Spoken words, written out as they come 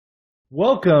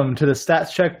Welcome to the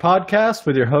Stats Check podcast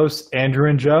with your hosts, Andrew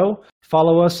and Joe.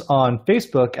 Follow us on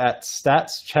Facebook at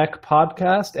Stats Check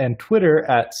Podcast and Twitter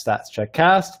at Stats Check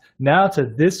Cast. Now to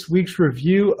this week's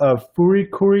review of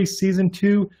Furikuri Season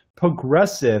 2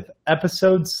 Progressive,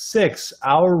 Episode 6,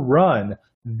 Our Run,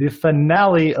 the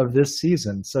finale of this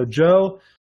season. So, Joe,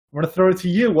 I'm going to throw it to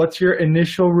you. What's your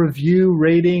initial review,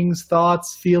 ratings,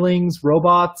 thoughts, feelings,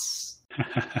 robots?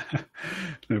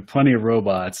 There are plenty of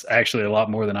robots. Actually, a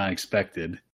lot more than I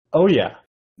expected. Oh, yeah.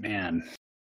 Man.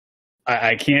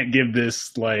 I can't give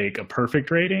this like a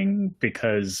perfect rating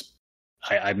because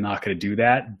I'm not going to do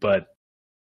that. But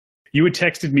you had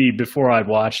texted me before I'd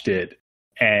watched it,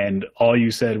 and all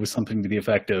you said was something to the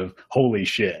effect of, holy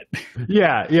shit.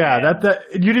 Yeah. That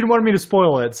you didn't want me to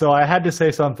spoil it, so I had to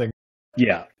say something.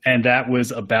 Yeah, and that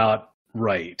was about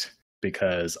right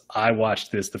because I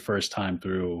watched this the first time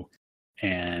through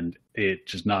and it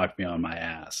just knocked me on my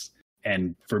ass.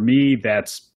 And for me,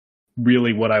 that's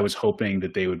really what I was hoping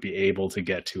that they would be able to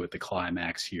get to at the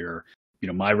climax here. You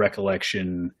know, my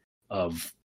recollection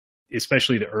of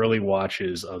especially the early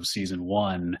watches of season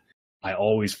 1, I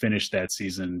always finished that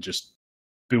season just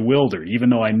bewildered, even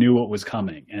though I knew what was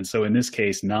coming. And so in this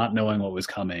case, not knowing what was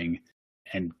coming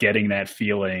and getting that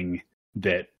feeling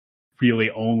that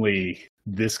really only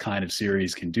this kind of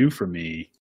series can do for me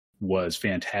was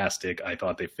fantastic. I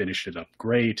thought they finished it up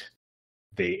great.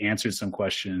 They answered some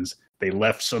questions. They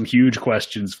left some huge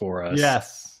questions for us.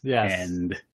 Yes.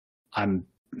 And I'm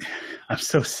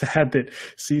so sad that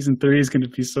season 3 is going to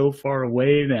be so far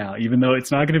away now. Even though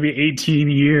it's not going to be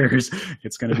 18 years,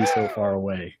 it's going to be so far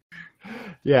away.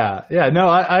 Yeah. No,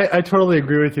 I totally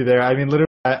agree with you there. I mean, literally,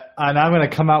 and I'm going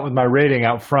to come out with my rating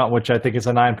out front, which I think is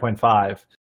a 9.5.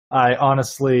 I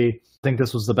honestly think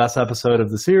this was the best episode of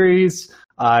the series.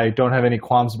 I don't have any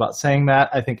qualms about saying that.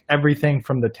 I think everything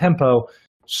from the tempo,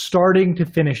 starting to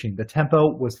finishing, the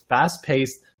tempo was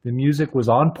fast-paced. The music was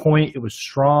on point. It was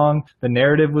strong. The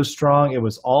narrative was strong. It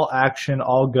was all action,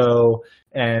 all go.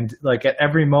 And like at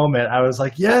every moment, I was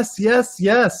like, yes.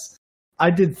 I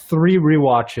did 3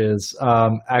 rewatches.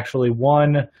 Actually,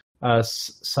 one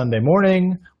Sunday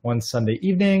morning, one Sunday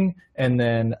evening, and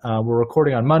then we're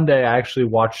recording on Monday. I actually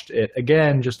watched it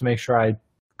again just to make sure I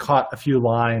caught a few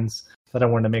lines that I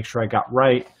wanted to make sure I got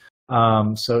right.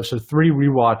 So 3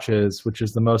 rewatches, which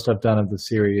is the most I've done of the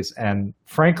series. And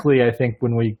frankly, I think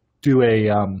when we do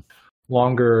a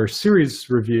longer series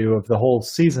review of the whole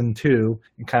season 2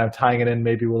 and kind of tying it in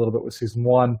maybe a little bit with season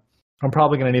 1, I'm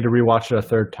probably going to need to rewatch it a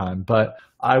third time. But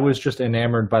I was just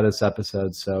enamored by this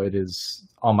episode, so it is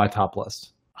on my top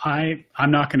list. I'm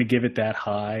not going to give it that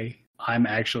high. I'm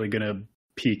actually going to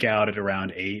peak out at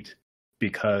around 8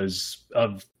 because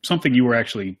of something you were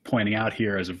actually pointing out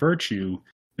here as a virtue.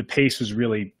 The pace was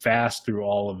really fast through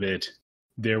all of it.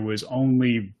 There was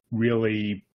only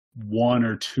really 1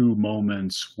 or 2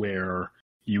 moments where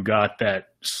you got that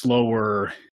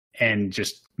slower and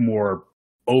just more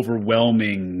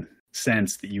overwhelming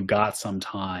sense that you got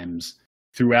sometimes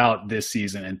throughout this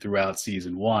season and throughout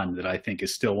season 1 that I think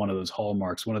is still one of those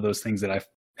hallmarks, one of those things that I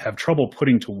have trouble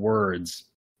putting to words,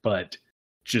 but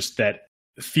just that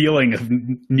feeling of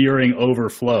nearing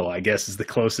overflow, I guess, is the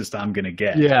closest I'm going to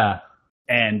get. Yeah.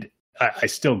 And I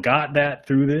still got that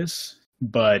through this,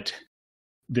 but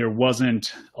there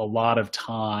wasn't a lot of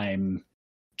time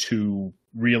to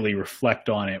really reflect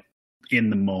on it in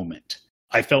the moment.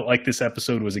 I felt like this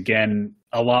episode was, again,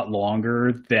 a lot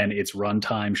longer than its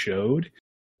runtime showed,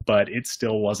 but it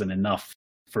still wasn't enough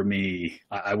for me.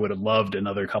 I would have loved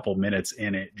another couple minutes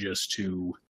in it just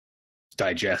to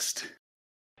digest.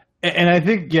 And I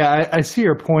think, yeah, I see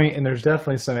your point, and there's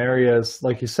definitely some areas,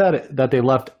 like you said, that they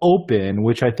left open,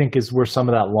 which I think is where some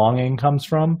of that longing comes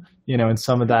from, you know, and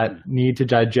some of that need to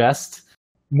digest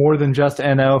more than just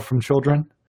NO from children.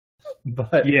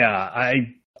 But yeah,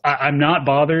 I'm not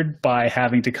bothered by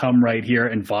having to come right here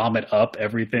and vomit up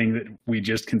everything that we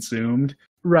just consumed.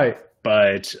 Right.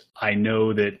 But I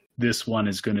know that this one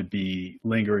is going to be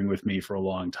lingering with me for a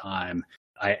long time.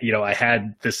 I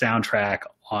had the soundtrack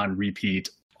on repeat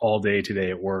all day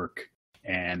today at work,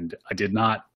 and I did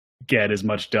not get as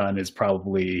much done as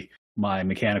probably my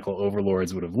mechanical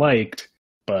overlords would have liked,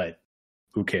 but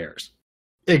who cares?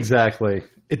 Exactly.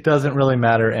 It doesn't really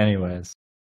matter anyways.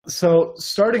 So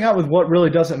starting out with what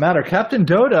really doesn't matter, Captain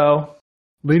Dodo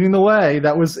leading the way.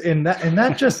 That was in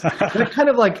that just that kind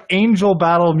of like angel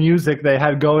battle music they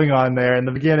had going on there in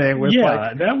the beginning. With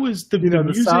that was the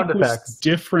music sound was effects.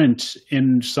 Different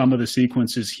in some of the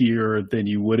sequences here than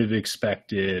you would have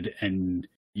expected and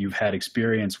you've had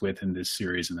experience with in this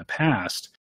series in the past.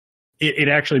 It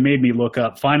actually made me look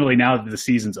up. Finally, now that the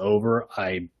season's over,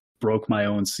 I broke my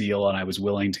own seal and I was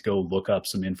willing to go look up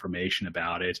some information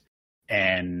about it.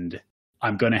 And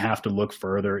I'm going to have to look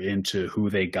further into who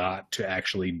they got to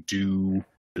actually do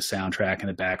the soundtrack and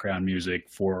the background music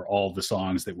for all the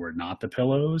songs that were not the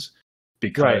Pillows,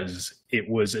 because it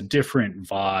was a different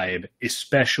vibe,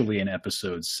 especially in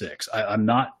episode 6. I'm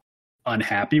not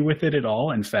unhappy with it at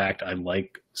all. In fact, I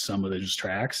like some of those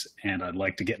tracks and I'd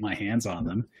like to get my hands on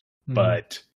them,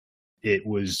 but it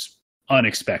was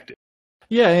unexpected.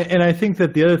 Yeah, and I think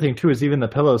that the other thing too is even the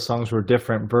Pillow songs were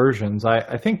different versions.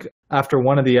 I think after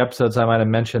one of the episodes I might have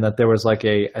mentioned that there was like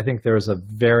I think there was a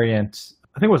variant,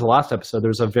 I think it was the last episode, there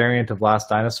was a variant of Last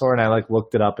Dinosaur, and I like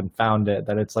looked it up and found it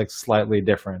that it's like slightly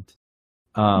different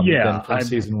than from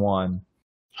season 1.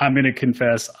 I'm going to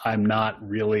confess I'm not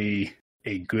really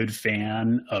a good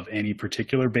fan of any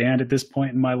particular band at this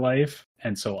point in my life,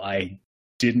 and so I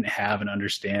didn't have an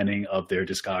understanding of their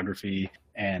discography,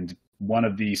 and one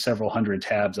of the several hundred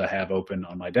tabs I have open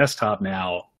on my desktop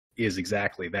now is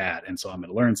exactly that. And so I'm going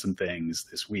to learn some things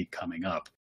this week coming up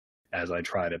as I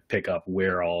try to pick up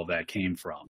where all of that came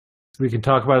from. We can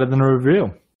talk about it in the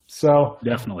review. So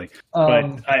definitely. But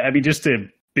I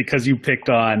mean, because you picked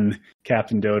on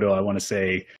Captain Dodo, I want to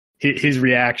say his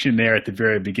reaction there at the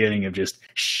very beginning of just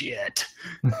shit.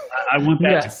 I want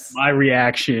that to be my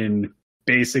reaction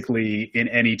basically in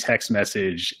any text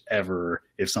message ever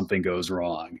if something goes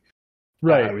wrong.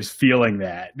 Right. I was feeling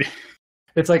that.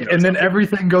 It's like, and then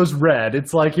everything goes red.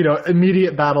 It's like,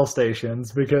 immediate battle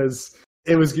stations because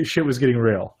shit was getting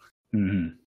real. Mm-hmm.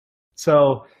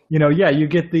 So, you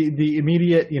get the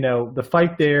immediate, the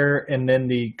fight there, and then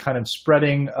the kind of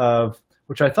spreading of,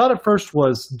 which I thought at first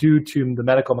was due to the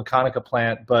Medical Mechanica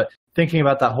plant, but thinking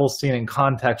about that whole scene in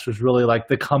context was really like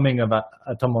the coming of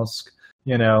Atomosq,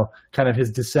 kind of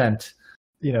his descent.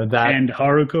 That, and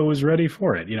Haruko was ready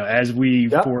for it. As we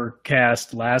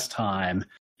forecast last time,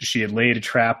 she had laid a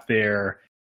trap there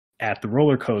at the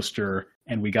roller coaster,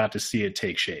 and we got to see it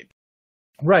take shape.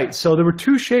 Right. So there were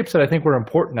 2 shapes that I think were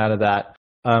important out of that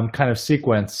kind of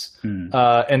sequence,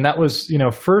 and that was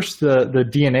first the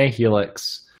DNA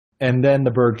helix, and then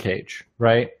the birdcage.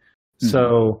 Right.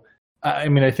 So I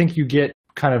mean, I think you get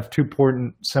kind of 2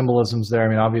 important symbolisms there. I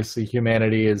mean, obviously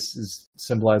humanity is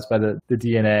symbolized by the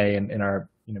DNA and in our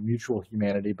mutual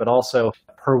humanity, but also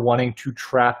her wanting to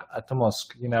trap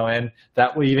Atomosq, and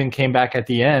that even came back at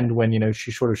the end when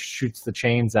she sort of shoots the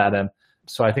chains at him.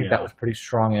 So I think that was pretty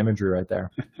strong imagery right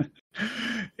there.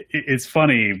 It's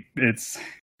funny. It's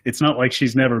not like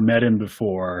she's never met him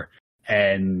before,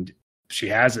 and she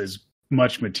has as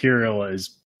much material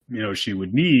as she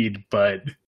would need, but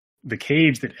the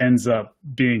cage that ends up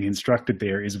being constructed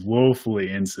there is woefully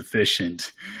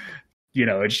insufficient.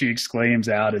 And she exclaims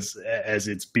out as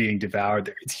it's being devoured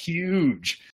there, it's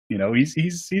huge.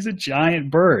 He's a giant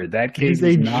bird. That cage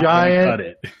is not going to cut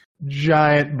it.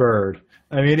 Giant bird.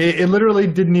 I mean, it literally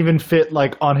didn't even fit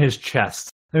like on his chest.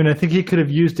 I mean, I think he could have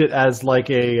used it as like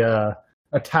a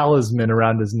talisman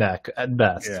around his neck at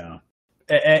best. Yeah.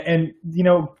 And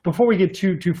before we get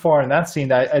too far in that scene,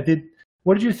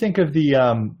 what did you think of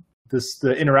the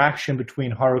interaction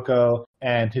between Haruko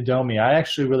and Hidomi? I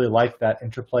actually really liked that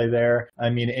interplay there. I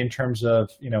mean, in terms of,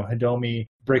 Hidomi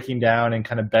breaking down and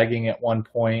kind of begging at one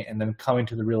point and then coming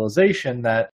to the realization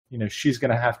that, she's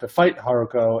going to have to fight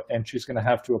Haruko and she's going to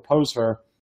have to oppose her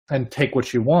and take what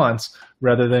she wants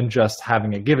rather than just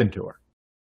having it given to her.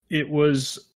 It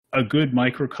was a good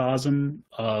microcosm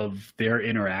of their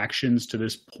interactions to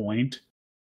this point.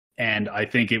 And I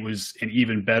think it was an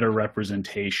even better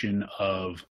representation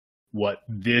of what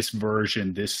this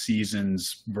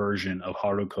season's version of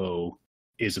Haruko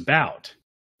is about.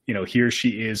 Here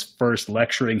she is first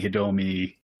lecturing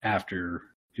Hidomi after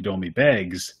Hidomi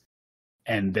begs,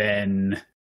 and then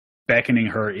beckoning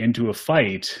her into a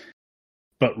fight.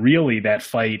 But really that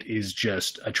fight is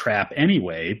just a trap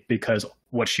anyway, because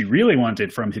what she really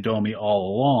wanted from Hidomi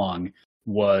all along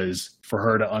was for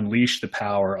her to unleash the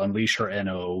power, unleash her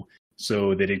NO,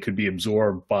 so that it could be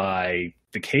absorbed by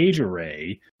the cage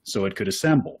array, so it could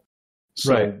assemble.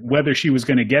 So whether she was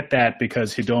going to get that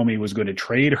because Hidomi was going to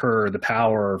trade her the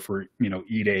power for,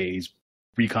 Ide's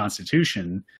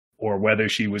reconstitution, or whether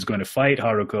she was going to fight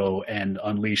Haruko and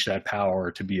unleash that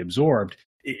power to be absorbed,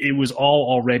 it was all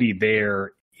already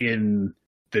there in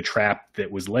the trap that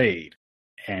was laid.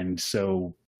 And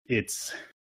so it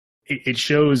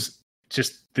shows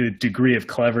just the degree of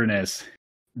cleverness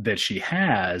that she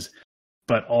has,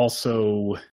 but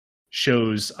also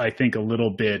shows, I think, a little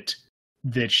bit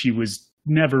that she was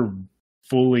never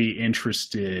fully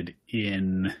interested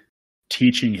in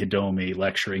teaching Hidomi,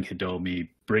 lecturing Hidomi,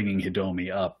 bringing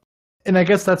Hidomi up. And I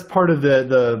guess that's part of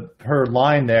the her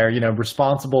line there,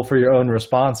 responsible for your own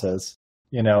responses.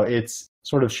 It's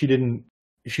sort of she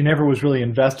never was really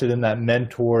invested in that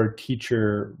mentor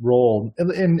teacher role.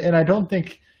 And I don't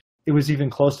think it was even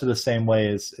close to the same way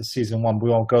as season one. We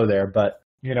won't go there, but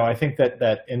I think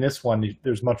that in this one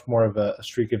there's much more of a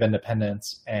streak of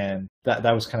independence, and that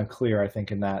was kind of clear, I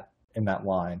think, in that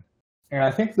line. And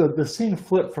I think the scene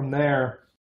flipped from there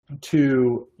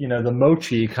to the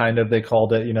mochi, kind of, they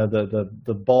called it,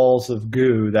 the balls of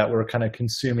goo that were kind of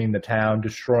consuming the town,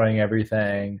 destroying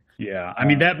everything. Yeah, I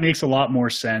mean, that makes a lot more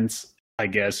sense, I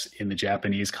guess, in the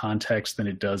Japanese context than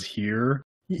it does here.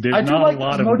 There's I do not like a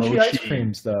lot those of mochi ice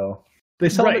creams, though. They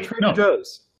sell them at Trader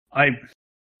Joe's. I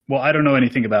don't know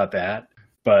anything about that,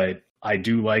 but I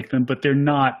do like them. But they're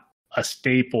not a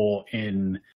staple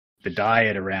in the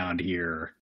diet around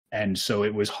here. And so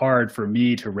it was hard for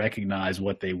me to recognize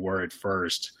what they were at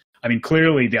first. I mean,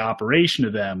 clearly the operation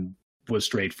of them was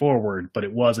straightforward, but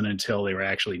it wasn't until they were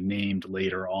actually named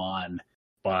later on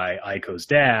by Aiko's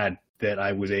dad that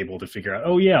I was able to figure out,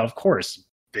 oh yeah, of course,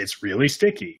 it's really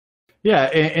sticky. Yeah,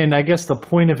 and I guess the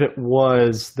point of it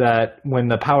was that when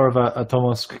the power of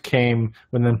Atomos came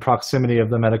within proximity of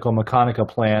the Medical Mechanica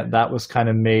plant, that was kind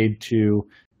of made to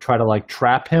try to like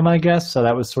trap him, I guess. So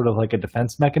that was sort of like a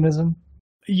defense mechanism.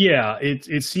 Yeah,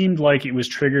 it seemed like it was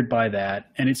triggered by that,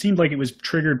 and it seemed like it was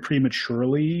triggered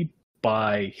prematurely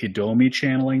by Hidomi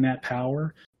channeling that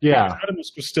power. Yeah.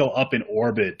 Atomos was still up in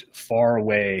orbit, far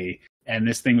away, and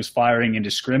this thing was firing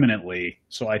indiscriminately.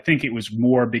 So I think it was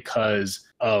more because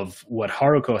of what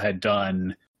Haruko had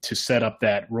done to set up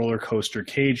that roller coaster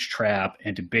cage trap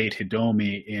and to bait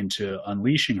Hidomi into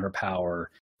unleashing her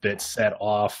power that set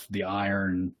off the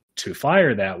iron to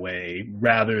fire that way,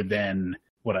 rather than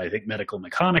what I think Medical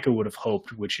Mechanica would have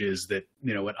hoped, which is that,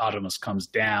 when Atomos comes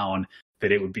down,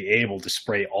 that it would be able to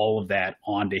spray all of that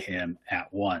onto him at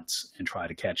once and try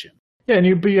to catch him. Yeah,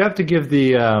 but you have to give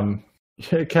the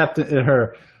Captain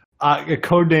her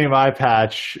codename Eye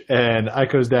Patch and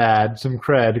Aiko's dad some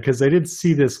cred, because they did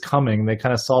see this coming. They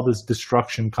kind of saw this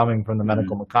destruction coming from the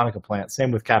Medical Mechanica plant.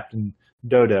 Same with Captain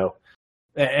Dodo.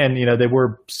 And, they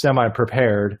were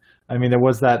semi-prepared. I mean, there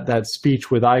was that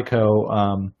speech with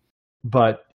Aiko,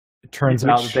 but it turns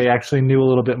out that they actually knew a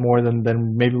little bit more than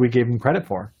maybe we gave them credit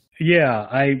for. Yeah,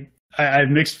 I have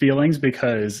mixed feelings,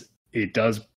 because it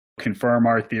does confirm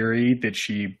our theory that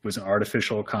she was an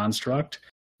artificial construct,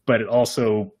 but it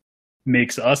also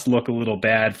makes us look a little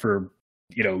bad for,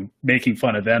 making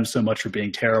fun of them so much for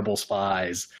being terrible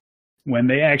spies, when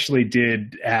they actually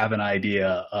did have an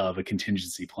idea of a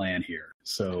contingency plan here.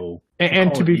 So,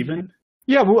 and to be even,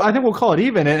 yeah, well, I think we'll call it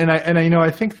even. And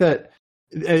I think that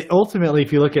ultimately,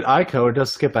 if you look at Aiko, it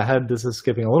does skip ahead. This is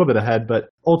skipping a little bit ahead, but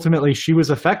ultimately she was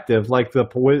effective. Like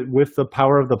with the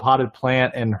power of the potted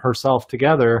plant and herself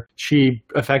together, she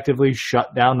effectively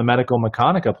shut down the Medical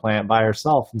Mechanica plant by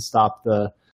herself and stopped the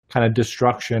kind of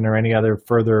destruction or any other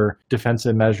further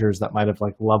defensive measures that might have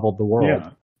like leveled the world. Yeah.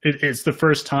 It's the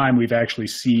first time we've actually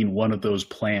seen one of those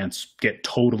plants get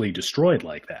totally destroyed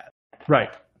like that. Right.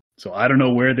 So I don't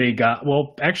know where they got.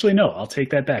 Well, actually, no, I'll take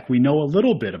that back. We know a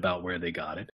little bit about where they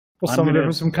got it. Well, some of it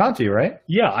was from Conti, right?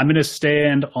 Yeah, I'm going to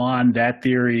stand on that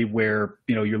theory where,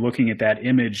 you're looking at that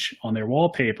image on their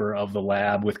wallpaper of the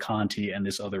lab with Conti and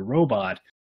this other robot.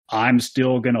 I'm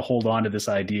still going to hold on to this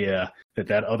idea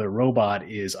that other robot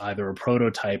is either a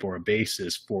prototype or a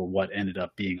basis for what ended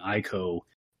up being Aiko,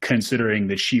 considering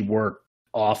that she worked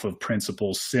off of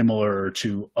principles similar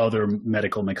to other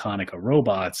Medical Mechanica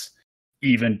robots,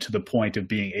 even to the point of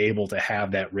being able to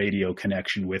have that radio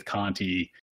connection with Conti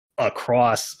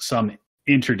across some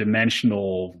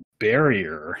interdimensional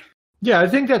barrier. Yeah, I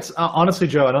think that's, honestly,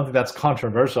 Joe, I don't think that's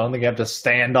controversial. I don't think you have to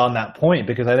stand on that point,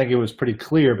 because I think it was pretty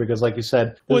clear, because like you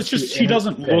said... Well, it's just she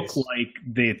doesn't look like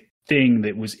the thing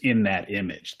that was in that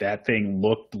image. That thing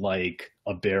looked like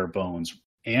a bare bones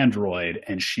android,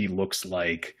 and she looks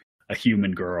like a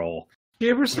human girl.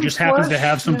 Gave her some just flesh. Happens to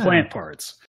have some plant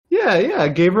parts. Yeah.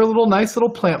 Gave her a nice little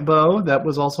plant bow that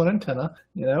was also an antenna,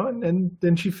 and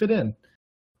then she fit in.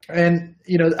 And,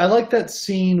 I like that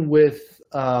scene with,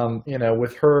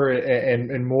 with her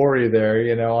and Mori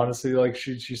there, honestly, like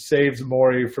she saves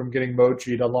Mori from getting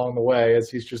mochied along the way as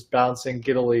he's just bouncing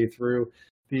giddily through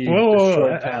the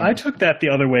short town. I took that the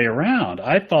other way around.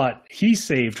 I thought he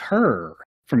saved her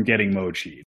from getting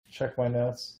mochied. Check my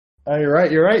notes. Oh, you're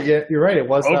right. Yeah, you're right. It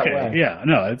was that way. Okay, yeah.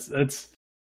 No, it's...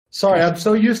 Sorry, I'm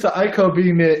so used to Aiko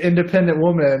being the independent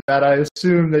woman that I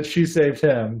assume that she saved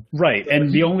him. Right,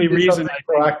 and the only reason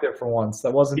proactive for once,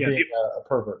 that wasn't being a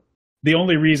pervert. The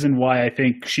only reason why I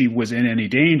think she was in any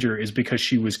danger is because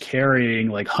she was carrying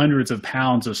like hundreds of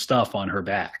pounds of stuff on her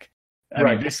back. I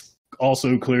mean, this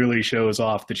also clearly shows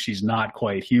off that she's not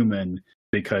quite human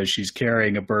because she's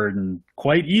carrying a burden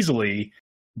quite easily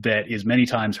that is many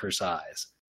times her size.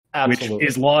 Absolutely. Which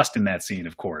is lost in that scene,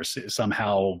 of course.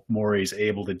 Somehow Maury's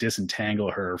able to disentangle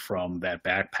her from that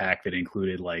backpack that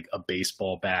included like a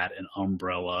baseball bat, an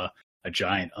umbrella, a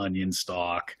giant onion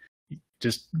stalk,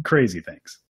 just crazy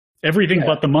things. Everything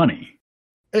but the money.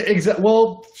 Exactly.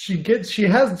 Well, she gets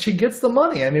the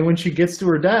money. I mean, when she gets to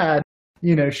her dad,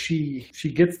 you know, she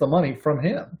gets the money from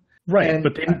him. Right. And,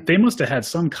 but they must have had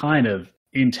some kind of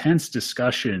intense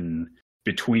discussion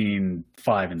between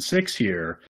 5 and 6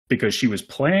 here, because she was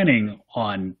planning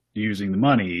on using the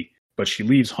money, but she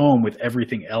leaves home with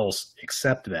everything else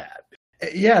except that.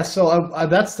 Yeah, so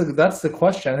that's the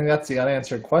question. I think that's the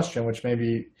unanswered question, which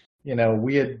maybe, you know,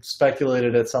 we had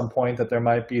speculated at some point that there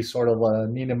might be sort of a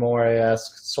Nina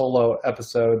Mori-esque solo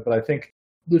episode, but I think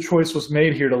the choice was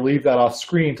made here to leave that off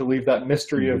screen, to leave that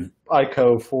mystery of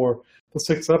Aiko for the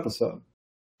 6th episode.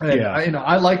 And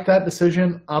I like that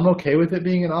decision. I'm okay with it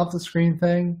being an off the screen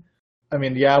thing. I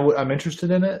mean, yeah, I'm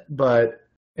interested in it, but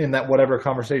in that whatever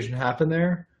conversation happened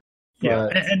there. Yeah,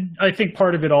 and I think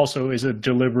part of it also is a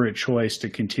deliberate choice to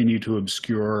continue to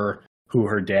obscure who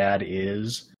her dad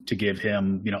is, to give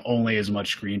him, you know, only as much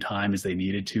screen time as they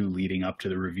needed to leading up to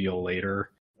the reveal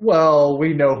later. Well,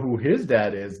 we know who his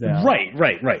dad is now.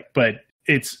 Right. But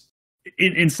it's,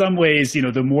 in some ways, you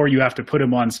know, the more you have to put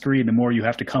him on screen, the more you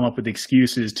have to come up with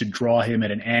excuses to draw him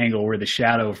at an angle where the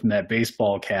shadow from that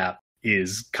baseball cap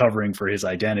is covering for his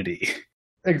identity.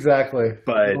 Exactly.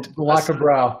 But the lack of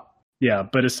brow. Yeah,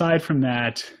 but aside from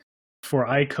that, for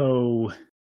Aiko,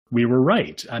 we were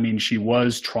right. I mean, she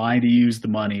was trying to use the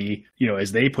money, you know,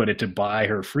 as they put it, to buy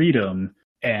her freedom,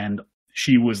 and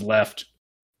she was left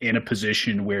in a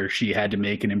position where she had to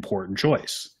make an important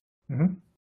choice. Mm-hmm.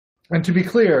 And to be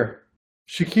clear,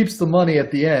 she keeps the money at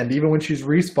the end. Even when she's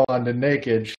respawned and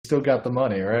naked, she still got the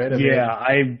money, right?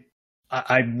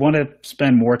 I want to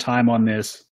spend more time on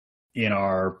this in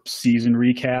our season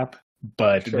recap,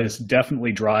 but this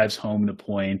definitely drives home the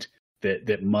point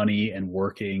that money and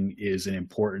working is an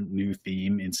important new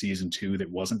theme in season 2 that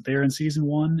wasn't there in season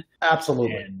 1.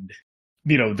 Absolutely. And,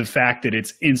 you know, the fact that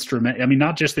it's I mean,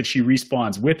 not just that she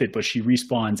respawns with it, but she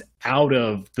respawns out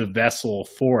of the vessel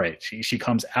for it. She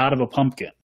comes out of a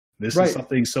pumpkin. This is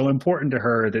something so important to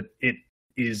her that it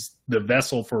is the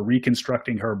vessel for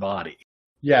reconstructing her body.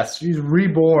 Yes, she's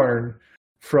reborn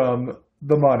from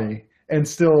the money and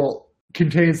still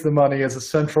contains the money as a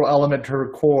central element to her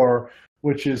core,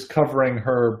 which is covering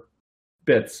her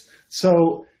bits.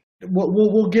 So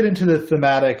we'll get into the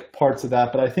thematic parts of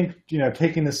that, but I think, you know,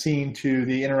 taking the scene to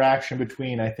the interaction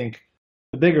between, I think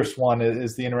the biggest one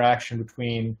is the interaction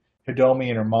between Hidomi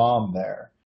and her mom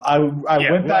there. I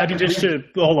went back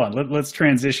hold on. Let's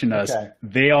transition us. Okay.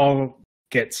 They all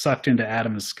get sucked into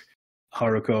Adamsk,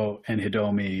 Haruko and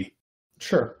Hidomi.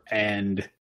 Sure. And,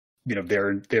 you know,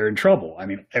 they're in trouble. I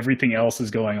mean, everything else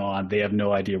is going on. They have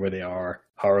no idea where they are.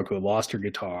 Haruko lost her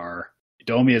guitar.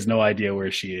 Hidomi has no idea where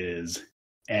she is.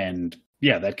 And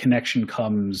yeah, that connection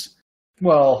comes.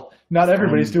 Well, not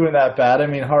everybody's doing that bad. I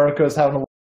mean, Haruko's having a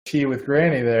tea with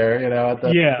Granny there, you know, at the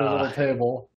little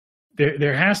table.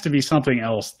 There has to be something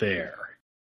else there.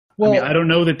 Well, I mean, I don't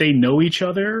know that they know each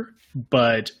other,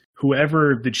 but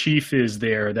whoever the chief is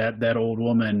there, that old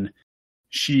woman,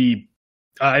 she,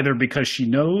 either because she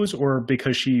knows or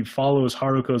because she follows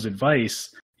Haruko's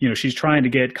advice, you know, she's trying to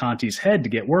get Kanti's head to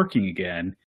get working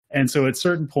again. And so at a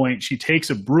certain point, she takes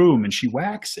a broom and she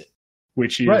whacks it,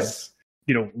 which is,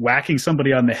 you know, whacking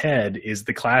somebody on the head is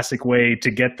the classic way to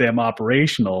get them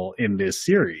operational in this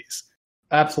series.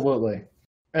 Absolutely.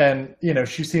 And, you know,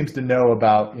 she seems to know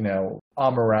about, you know,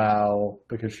 Amurao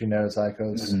because she knows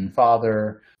Aiko's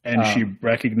father. And she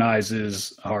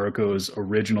recognizes Haruko's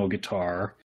original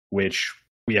guitar, which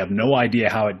we have no idea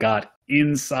how it got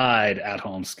inside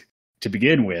Atomsk to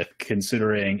begin with,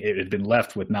 considering it had been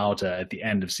left with Naota at the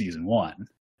end of season 1.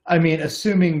 I mean,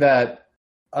 assuming that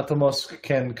Atomsk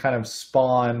can kind of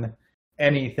spawn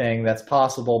anything that's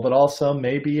possible, but also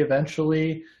maybe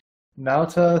eventually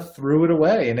Naota threw it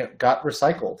away and it got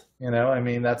recycled. You know, I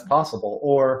mean, that's possible.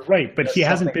 Or right, but he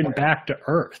hasn't been back to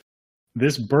Earth.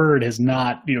 This bird has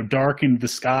not, you know, darkened the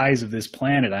skies of this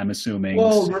planet, I'm assuming.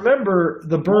 Well, remember,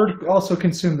 the bird also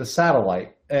consumed the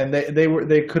satellite, and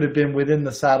they could have been within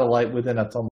the satellite within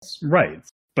Atomos. Right,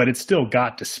 but it still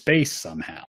got to space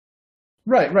somehow.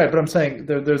 Right, right. But I'm saying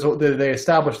they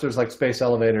established there's like space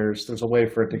elevators. There's a way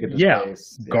for it to get to Yeah,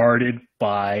 space. Yeah. guarded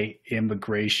by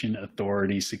immigration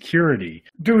authority security.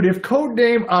 Dude, if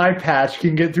Codename Eye Patch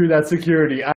can get through that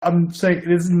security, I'm saying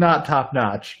this is not top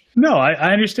notch. No,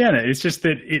 I understand it. It's just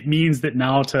that it means that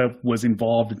Naota was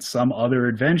involved in some other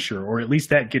adventure, or at least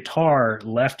that guitar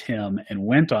left him and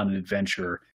went on an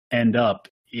adventure, end up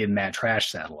in that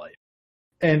trash satellite.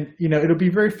 And, it'll be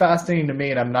very fascinating to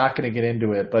me, and I'm not going to get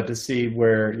into it, but to see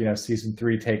where, season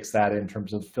 3 takes that in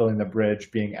terms of filling the bridge,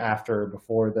 being after or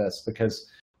before this, because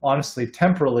honestly,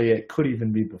 temporally, it could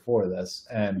even be before this.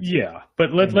 And yeah,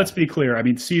 but let's be clear. I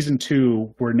mean, season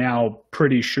 2, we're now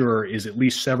pretty sure is at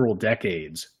least several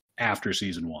decades after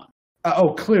season 1.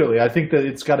 Clearly. I think that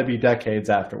it's got to be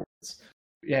decades afterwards,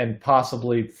 and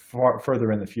possibly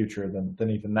further in the future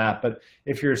than even that. But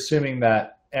if you're assuming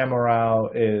that Amorau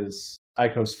is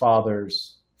Aiko's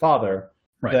father's father,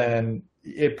 right, then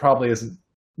it probably isn't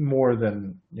more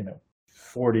than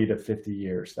 40 to 50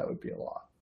 years. That would be a lot.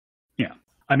 Yeah,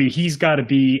 I mean, he's got to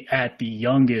be at the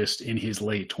youngest in his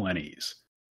late 20s,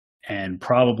 and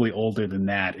probably older than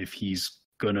that if he's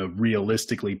going to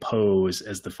realistically pose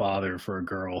as the father for a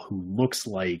girl who looks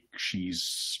like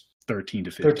she's 13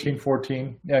 to 15. 13,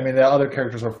 14. Yeah, I mean, the other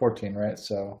characters are 14, right?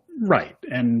 So right,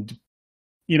 and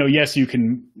yes, you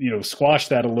can, squash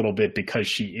that a little bit because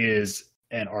she is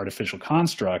an artificial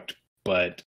construct,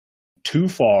 but too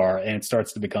far and it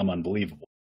starts to become unbelievable.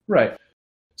 Right.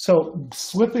 So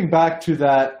slipping back to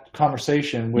that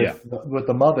conversation with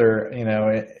the mother,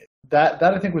 that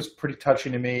I think was pretty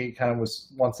touching to me. Kind of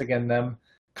was once again them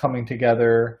coming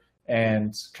together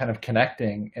and kind of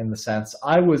connecting in the sense.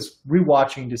 I was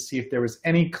rewatching to see if there was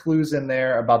any clues in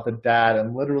there about the dad,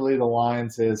 and literally the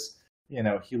lines is,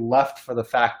 he left for the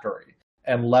factory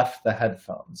and left the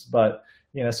headphones. But,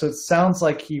 so it sounds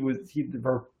like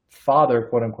her father,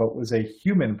 quote unquote, was a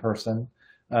human person,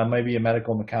 maybe a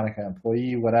medical mechanica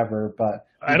employee, whatever. But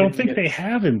I don't think they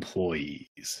have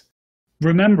employees.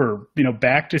 Remember,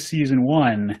 back to season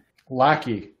 1.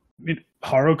 Lackey.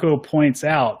 Haruko points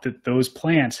out that those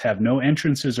plants have no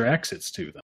entrances or exits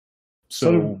to them.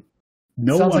 So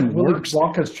no one works.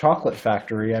 Like Wonka's chocolate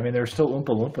factory. I mean, there's still Oompa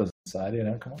Loompas inside,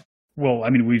 come on. Well, I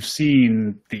mean, we've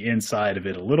seen the inside of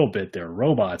it a little bit. There are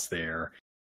robots there.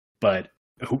 But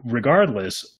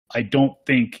regardless, I don't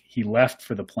think he left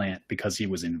for the plant because he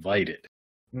was invited.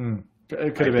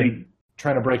 It could have been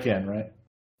trying to break in, right?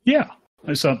 Yeah,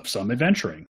 some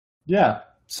adventuring. Yeah.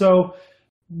 So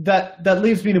that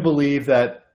leads me to believe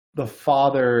that the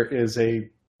father is a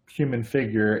human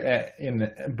figure.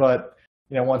 But,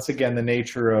 once again, the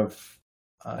nature of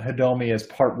Hidomi as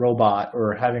part robot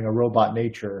or having a robot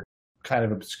nature kind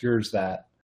of obscures that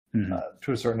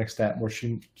to a certain extent, where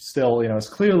she still, is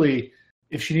clearly,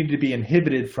 if she needed to be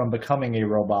inhibited from becoming a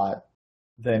robot,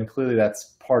 then clearly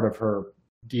that's part of her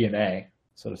DNA,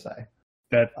 so to say.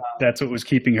 That's what was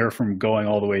keeping her from going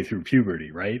all the way through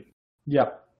puberty, right?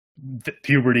 Yep.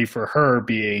 Puberty for her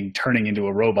being turning into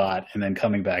a robot and then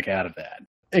coming back out of that.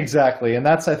 Exactly. And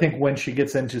that's, I think, when she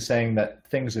gets into saying that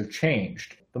things have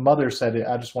changed. The mother said,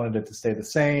 I just wanted it to stay the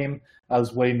same. I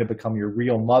was waiting to become your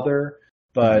real mother.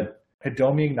 But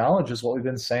Hidomi acknowledges what we've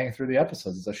been saying through the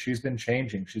episodes, is that she's been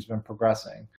changing. She's been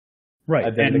progressing.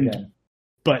 Right.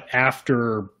 But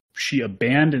after she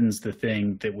abandons the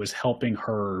thing that was helping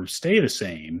her stay the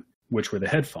same, which were the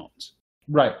headphones.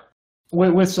 Right.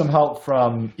 With some help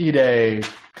from Ide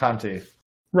Kanti.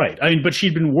 Right. I mean, but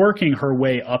she'd been working her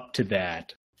way up to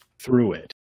that through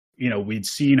it. We'd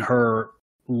seen her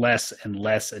less and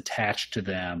less attached to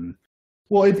them.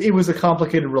 Well, it was a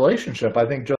complicated relationship. I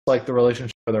think just like the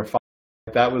relationship with her father,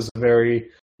 that was very,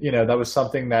 that was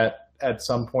something that at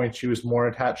some point she was more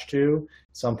attached to.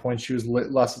 Some points she was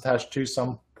less attached to.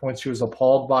 Some points she was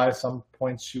appalled by. Some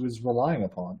points she was relying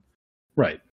upon.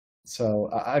 Right.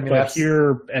 So, I mean, but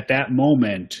here at that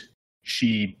moment,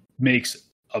 she makes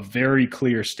a very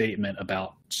clear statement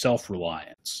about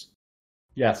self-reliance.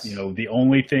 Yes. The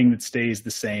only thing that stays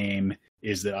the same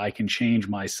is that I can change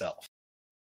myself.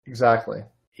 Exactly.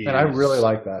 And I really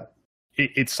like that.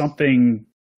 It's something,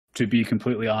 to be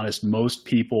completely honest, most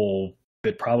people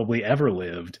that probably ever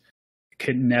lived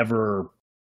could never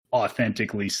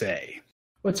authentically say.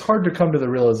 Well, it's hard to come to the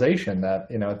realization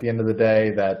that, at the end of the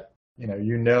day that,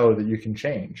 that you can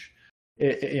change.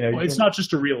 It's not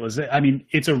just a realization. I mean,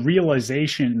 it's a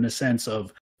realization in the sense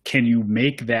of, can you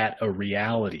make that a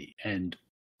reality? And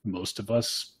most of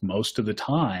us, most of the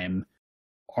time,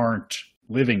 aren't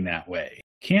living that way.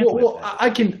 Can't live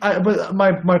that way. But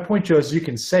my point, Joe, is you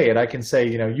can say it. I can say,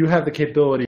 you have the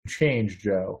capability to change,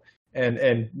 Joe,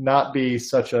 and not be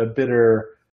such a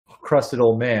bitter, crusted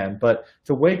old man. But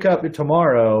to wake up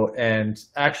tomorrow and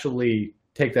actually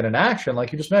take that in action,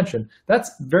 like you just mentioned,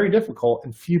 that's very difficult,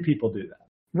 and few people do that.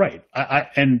 Right.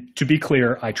 And to be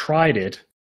clear, I tried it.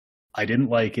 I didn't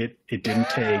like it. It didn't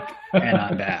take, and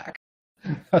I'm back.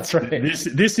 That's right.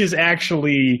 This is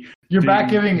actually you're back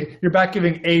giving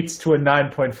 8s to a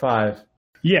 9.5.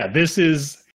 Yeah, this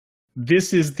is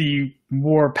the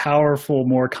more powerful,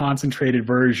 more concentrated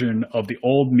version of the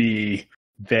old me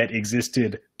that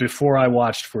existed before I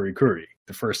watched Furikuri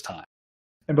the first time.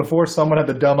 And before someone had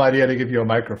the dumb idea to give you a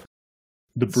microphone.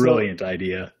 The brilliant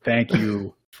idea. Thank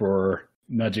you for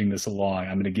nudging this along.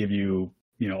 I'm going to give you,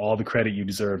 all the credit you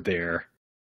deserve there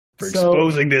for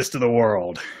exposing this to the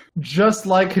world. Just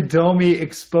like Hidomi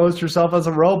exposed herself as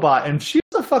a robot, and she's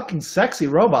a fucking sexy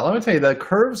robot. Let me tell you, the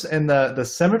curves and the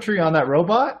symmetry on that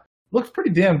robot looks pretty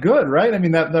damn good, right? I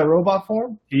mean, that robot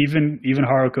form. Even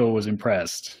Haruko was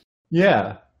impressed.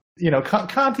 Yeah.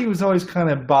 Kanti was always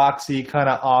kind of boxy, kind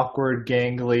of awkward,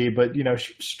 gangly, but, she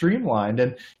was streamlined.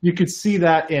 And you could see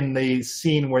that in the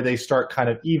scene where they start kind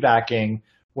of evacing,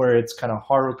 where it's kind of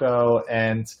Haruko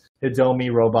and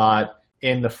Hidomi robot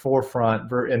in the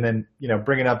forefront, and then,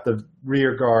 bringing up the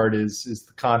rear guard is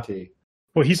the Kanti.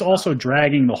 Well, he's also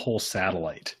dragging the whole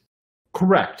satellite.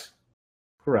 Correct.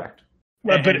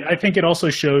 But I think it also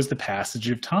shows the passage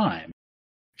of time.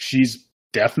 She's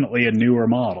definitely a newer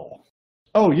model.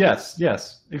 Oh, yes,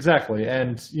 exactly.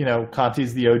 And,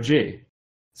 Kanti's the OG.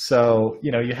 So,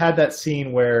 you had that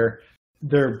scene where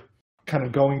they're kind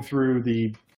of going through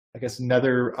the, I guess,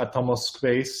 nether Atomos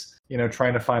space,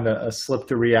 trying to find a slip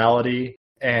to reality.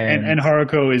 And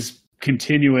Haruko is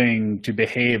continuing to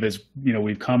behave as,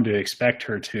 we've come to expect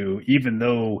her to, even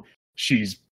though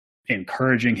she's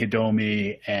encouraging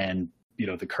Hidomi and,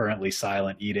 the currently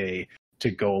silent Ide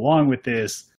to go along with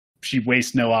this. She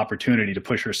wastes no opportunity to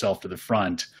push herself to the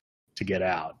front to get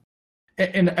out.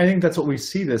 And I think that's what we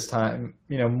see this time,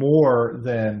 more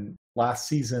than last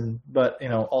season, but,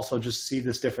 also just see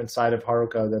this different side of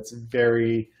Haruko that's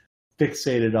very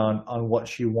fixated on what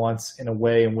she wants in a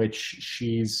way in which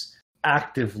she's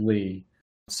actively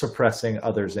suppressing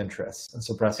others' interests and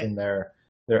suppressing their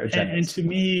agendas. And to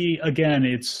me, again,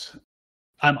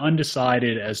 I'm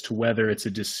undecided as to whether it's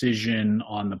a decision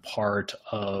on the part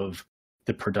of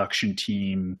the production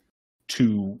team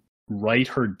to write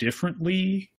her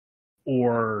differently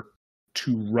or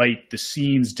to write the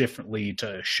scenes differently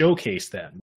to showcase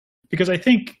them. Because I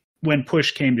think when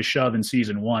push came to shove in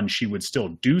season 1, she would still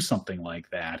do something like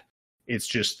that. It's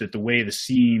just that the way the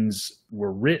scenes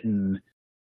were written,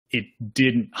 it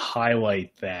didn't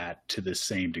highlight that to the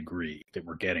same degree that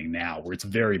we're getting now, where it's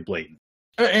very blatant.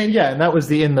 And that was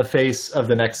the in the face of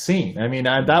the next scene. I mean,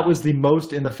 that was the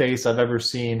most in the face I've ever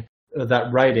seen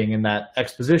that writing and that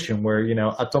exposition where,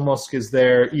 Atomosque is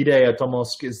there, Ide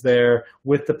Atomosque is there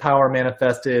with the power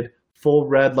manifested, full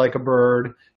red like a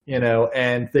bird,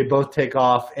 and they both take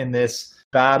off in this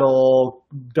battle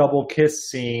double kiss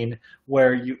scene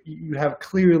where you have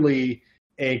clearly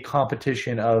a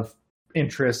competition of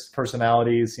interests,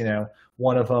 personalities,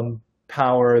 one of them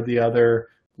power, the other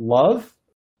love,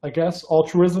 I guess,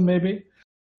 altruism maybe.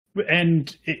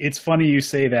 And it's funny you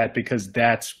say that because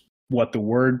that's what the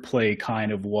wordplay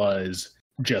kind of was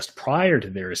just prior to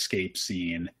their escape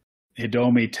scene.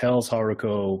 Hidomi tells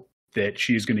Haruko that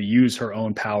she's going to use her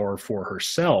own power for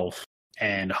herself.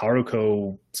 And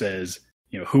Haruko says,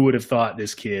 who would have thought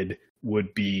this kid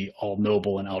would be all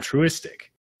noble and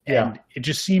altruistic? Yeah. And it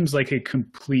just seems like a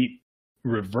complete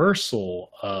reversal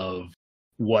of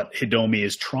what Hidomi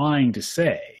is trying to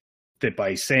say. That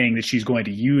by saying that she's going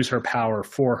to use her power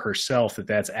for herself,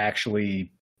 that's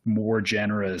actually more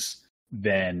generous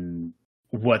than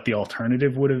what the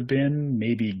alternative would have been,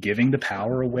 maybe giving the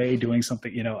power away, doing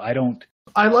something,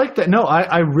 I like that. No,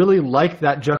 I really like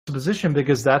that juxtaposition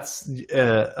because that's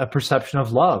a perception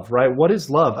of love, right? What is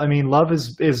love? I mean, love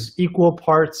is equal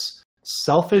parts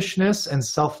selfishness and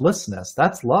selflessness.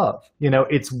 That's love.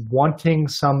 It's wanting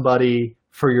somebody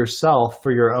for yourself,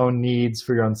 for your own needs,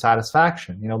 for your own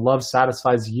satisfaction. Love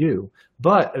satisfies you.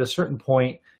 But at a certain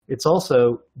point, it's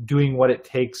also doing what it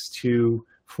takes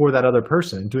for that other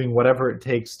person, doing whatever it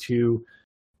takes to,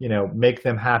 make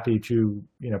them happy, to,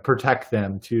 protect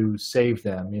them, to save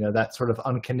them, that sort of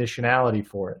unconditionality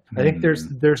for it. I think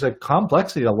there's a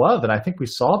complexity to love, and I think we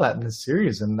saw that in this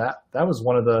series, and that was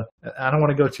one of the, I don't want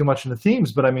to go too much into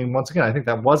themes, but I mean, once again, I think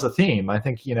that was a theme. I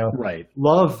think, right.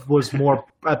 Love was more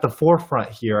at the forefront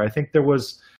here. I think there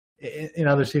was, in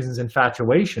other seasons,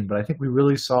 infatuation, but I think we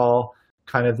really saw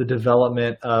kind of the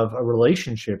development of a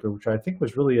relationship, which I think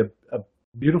was really a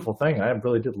beautiful thing. I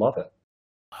really did love it.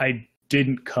 I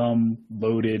didn't come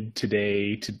loaded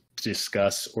today to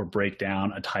discuss or break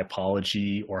down a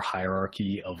typology or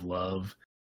hierarchy of love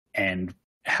and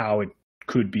how it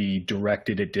could be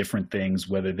directed at different things,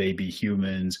 whether they be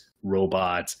humans,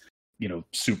 robots,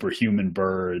 superhuman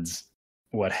birds,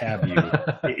 what have you.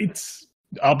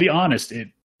 I'll be honest,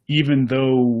 even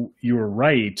though you're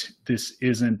right, this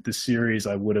isn't the series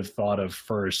I would have thought of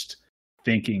first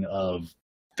thinking of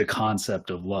the concept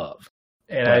of love.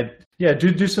 And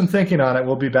do some thinking on it.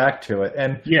 We'll be back to it.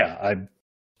 And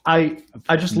I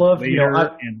just love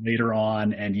later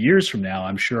on and years from now,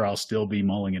 I'm sure I'll still be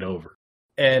mulling it over.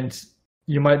 And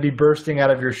you might be bursting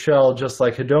out of your shell just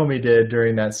like Hidomi did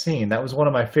during that scene. That was one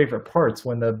of my favorite parts,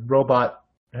 when the robot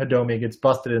Hidomi gets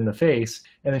busted in the face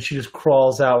and then she just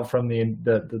crawls out from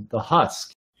the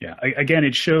husk. Yeah, again,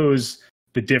 it shows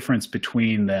the difference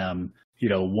between them.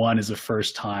 One is a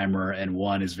first timer and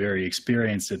one is very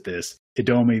experienced at this.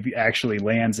 Hidomi actually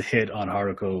lands a hit on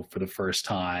Haruko for the first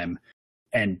time,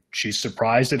 and she's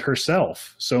surprised at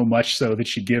herself, so much so that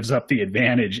she gives up the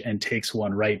advantage and takes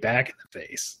one right back in the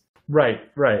face. Right.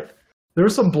 There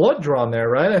was some blood drawn there,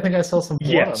 right? I think I saw some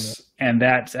blood. Yes, and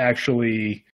that's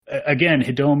actually, again,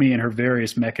 Hidomi in her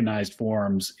various mechanized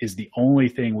forms is the only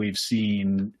thing we've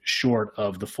seen short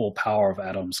of the full power of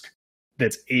Atomsk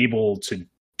that's able to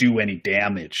do any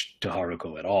damage to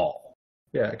Haruko at all.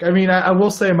 Yeah, I mean, I will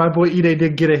say my boy Ide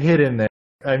did get a hit in there.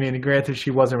 I mean, granted,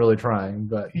 she wasn't really trying,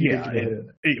 but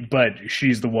but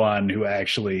she's the one who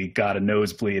actually got a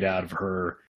nosebleed out of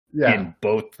her in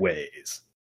both ways.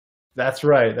 That's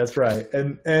right.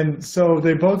 And so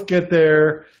they both get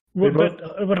there.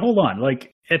 But hold on.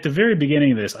 Like, at the very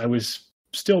beginning of this, I was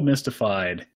still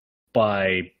mystified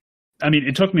by... I mean,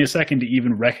 it took me a second to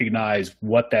even recognize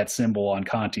what that symbol on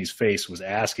Kanti's face was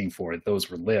asking for. Those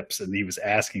were lips, and he was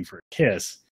asking for a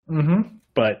kiss. Mm-hmm.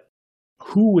 But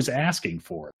who was asking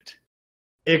for it?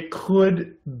 It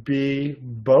could be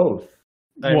both.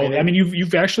 I mean,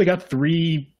 you've actually got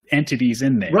three entities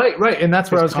in there. Right, and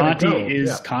that's where I was going to go.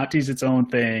 Kanti's its own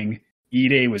thing.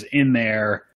 Ide was in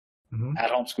there. Mm-hmm.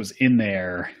 Atomsk was in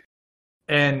there.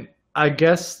 And I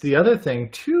guess the other thing,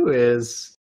 too,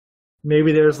 is...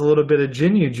 maybe there's a little bit of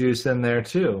Jinyu juice in there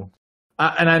too,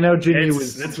 and I know Jinyu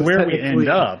was where we end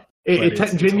up.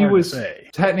 Jinyu was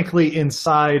technically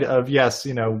inside of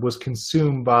was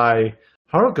consumed by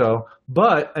Haruko,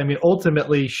 but I mean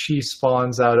ultimately she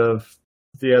spawns out of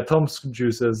the Atomsk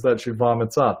juices that she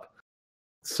vomits up.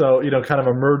 So kind of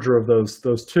a merger of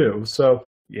those two. So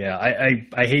yeah,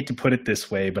 I hate to put it this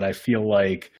way, but I feel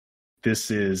like this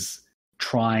is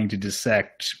trying to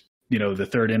dissect the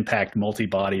third impact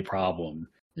multi-body problem.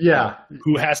 Yeah.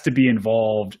 Who has to be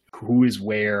involved, who is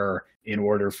where in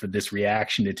order for this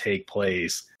reaction to take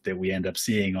place that we end up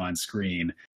seeing on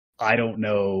screen. I don't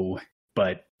know,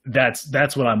 but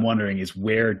that's what I'm wondering, is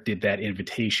where did that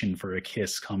invitation for a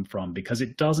kiss come from? Because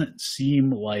it doesn't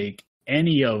seem like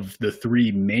any of the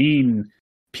three main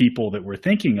people that we're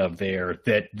thinking of there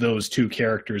that those two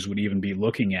characters would even be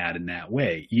looking at in that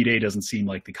way. Ide doesn't seem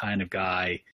like the kind of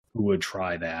guy who would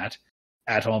try that.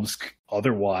 Atomsk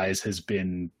otherwise has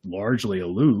been largely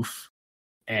aloof,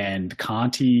 and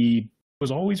Kanti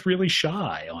was always really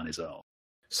shy on his own.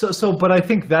 But I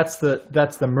think that's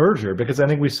the merger, because I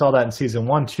think we saw that in season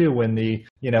 1 too, when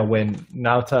when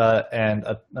Naota and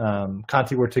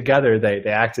Kanti were together, they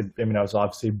acted. I mean, it was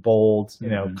obviously bold,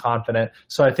 confident.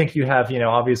 So I think you have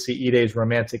obviously Ide's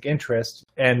romantic interest,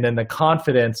 and then the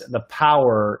confidence and the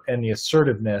power and the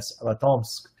assertiveness of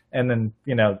Atomsk. And then,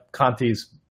 Kanti's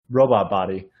robot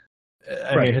body.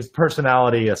 I mean, his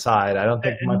personality aside, I don't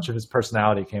think much of his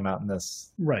personality came out in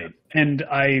this. Right. And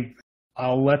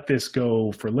I'll let this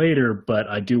go for later, but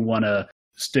I do want to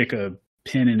stick a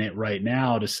pin in it right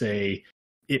now to say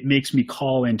it makes me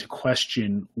call into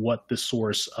question what the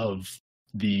source of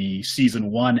the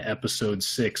season 1, episode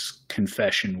 6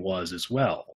 confession was as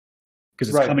well.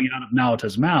 Because it's coming out of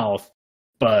Naota's mouth,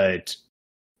 but...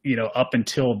 up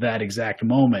until that exact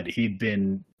moment, he'd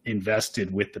been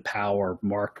invested with the power,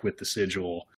 marked with the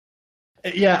sigil.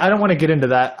 Yeah, I don't want to get into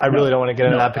that. I really don't want to get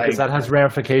into that because that has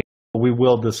ramifications. We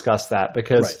will discuss that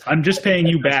because I'm just paying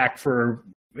you back for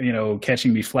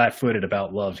catching me flat-footed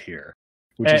about love here,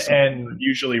 which is something I'm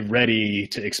usually ready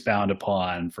to expound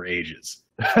upon for ages.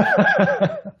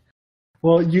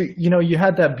 Well, you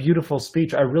had that beautiful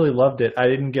speech. I really loved it. I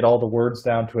didn't get all the words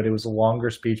down to it. It was a longer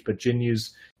speech, but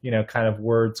Jinyu's, kind of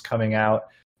words coming out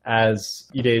as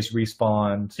Ide's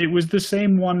respawned. It was the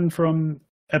same one from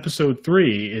episode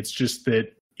 3. It's just that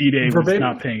Ide was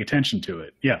not paying attention to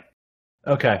it. Yeah.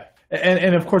 Okay.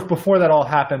 And of course, before that all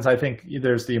happens, I think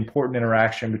there's the important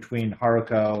interaction between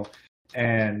Haruko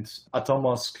and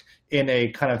Atomsk in a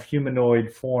kind of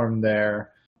humanoid form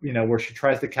there, where she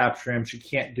tries to capture him. She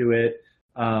can't do it.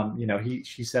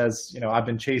 She says, I've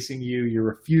been chasing you. You're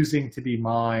refusing to be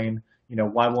mine.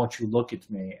 Why won't you look at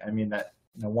me? I mean, that,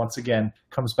 once again,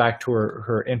 comes back to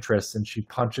her interests, and she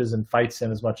punches and fights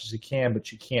him as much as she can, but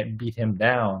she can't beat him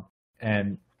down.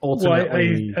 And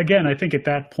ultimately... Well, I think at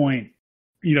that point,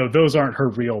 those aren't her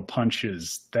real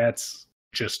punches. That's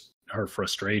just her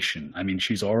frustration. I mean,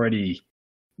 she's already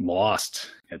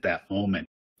lost at that moment.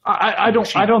 I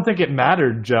don't think it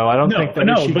mattered, Joe. I don't think that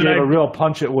if she gave a real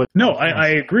punch, it would. No, I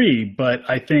agree, but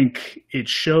I think it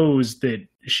shows that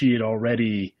she had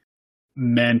already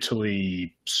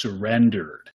mentally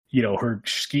surrendered. Her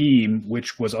scheme,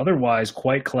 which was otherwise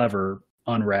quite clever,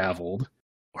 unraveled.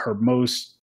 Her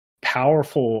most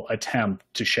powerful attempt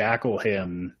to shackle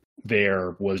him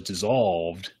there was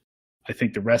dissolved. I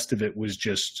think the rest of it was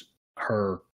just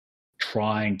her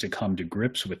trying to come to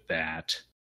grips with that.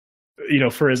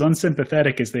 For as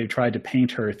unsympathetic as they've tried to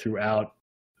paint her throughout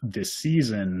this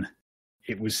season,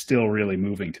 it was still really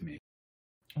moving to me.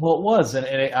 Well, it was, and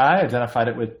I identified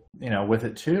it with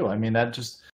it too. I mean, that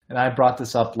just, and I brought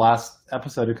this up last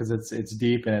episode because it's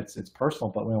deep and it's personal.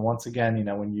 But once again,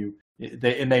 when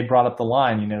they brought up the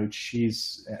line,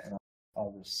 she's, and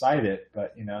I'll recite it,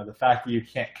 but the fact that you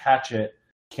can't catch it,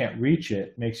 can't reach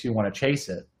it, makes you want to chase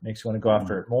it, makes you want to go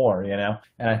after it more,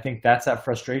 And I think that's that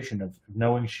frustration of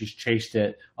knowing she's chased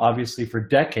it, obviously for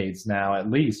decades now,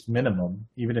 at least minimum,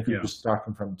 even if you're just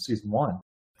talking from season 1.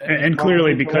 And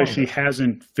clearly, because she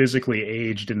hasn't physically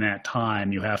aged in that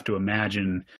time, you have to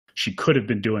imagine she could have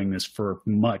been doing this for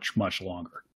much, much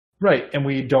longer. Right, and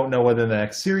we don't know whether the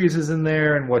next series is in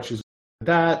there and what she's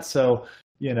that. So,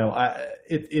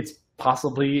 it's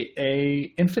possibly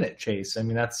a infinite chase. I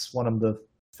mean, that's one of the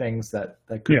things that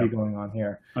could be going on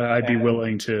here. I'd be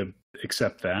willing to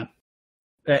accept that.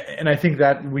 And I think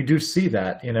that we do see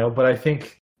that, but I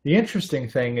think the interesting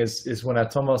thing is when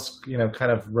Atomos,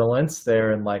 kind of relents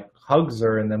there and like hugs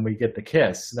her, and then we get the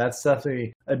kiss. That's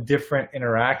definitely a different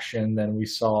interaction than we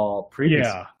saw previously.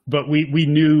 Yeah, but we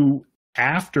knew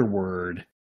afterward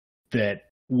that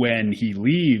when he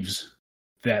leaves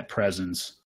that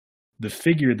presence, the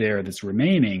figure there that's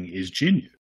remaining is Jinyu.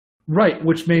 Right,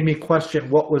 which made me question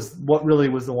what really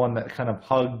was the one that kind of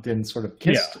hugged and sort of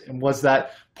kissed, and was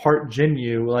that part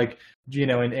Jinyu, like,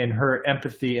 in her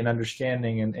empathy and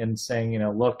understanding and saying,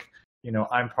 look,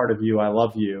 I'm part of you, I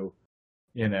love you,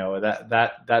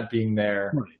 that being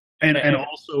there. Right. And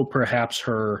also perhaps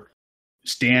her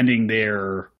standing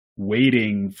there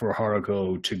waiting for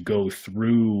Haruko to go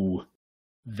through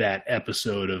that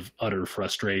episode of utter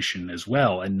frustration as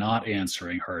well, and not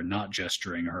answering her, not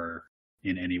gesturing her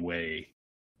in any way.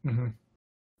 Mm-hmm.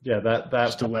 Yeah, that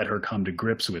just to let her come to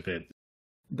grips with it.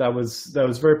 That was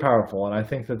very powerful, and I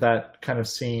think that kind of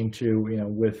scene too,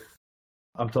 with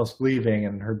Amtos leaving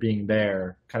and her being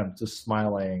there, kind of just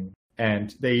smiling,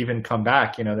 and they even come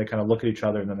back. They kind of look at each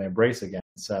other and then they embrace again.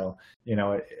 So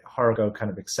Haruko kind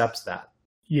of accepts that.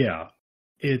 Yeah,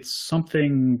 it's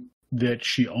something that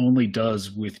she only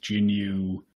does with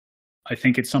Jinyu. I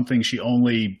think it's something she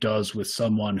only does with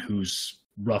someone who's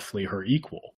roughly her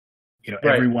equal.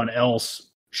 Right. Everyone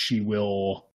else she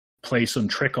will play some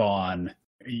trick on,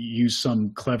 use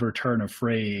some clever turn of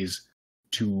phrase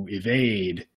to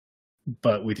evade,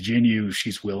 but with Jinyu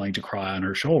she's willing to cry on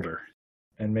her shoulder.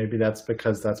 And maybe that's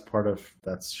because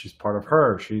she's part of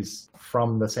her. She's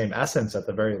from the same essence at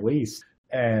the very least.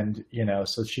 And,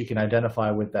 so she can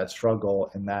identify with that struggle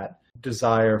and that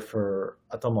desire for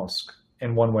Atomsk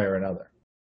in one way or another.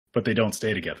 But they don't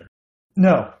stay together.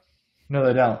 No,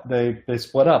 they don't. They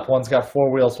split up. One's got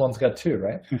 4 wheels, one's got 2,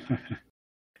 right?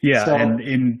 Yeah, so, and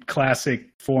in classic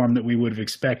form that we would have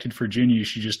expected for Jinyu,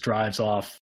 she just drives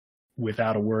off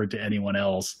without a word to anyone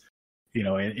else,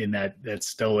 in that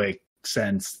stoic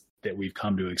sense that we've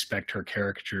come to expect her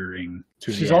caricaturing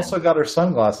to. She's also got her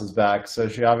sunglasses back, so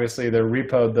she obviously, they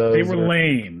repoed those. They were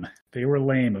lame. They were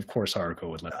lame. Of course, Haruko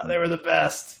would let them. They were the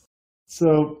best.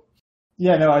 So,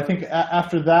 I think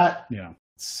after that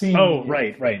scene. Oh,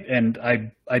 right. And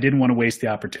I didn't want to waste the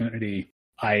opportunity.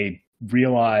 I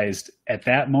realized at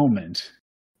that moment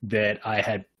that I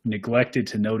had neglected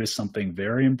to notice something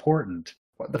very important.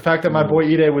 What, the fact that my boy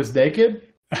Ide was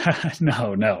naked?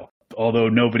 No. Although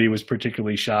nobody was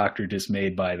particularly shocked or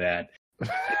dismayed by that.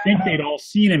 I think they'd all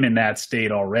seen him in that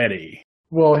state already.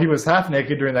 Well, he was half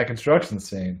naked during that construction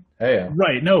scene. Hey.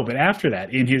 Right, no, but after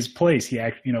that, in his place, he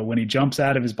when he jumps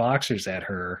out of his boxers at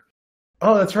her.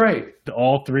 Oh, that's right.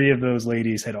 All 3 of those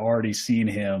ladies had already seen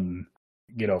him,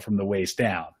 from the waist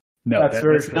down. No,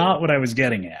 that's not what I was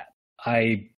getting at.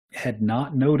 I had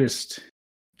not noticed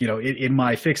in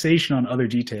my fixation on other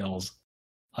details,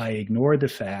 I ignored the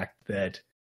fact that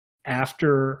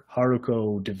after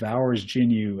Haruko devours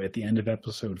Jinyu at the end of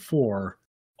episode 4,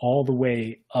 all the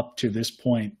way up to this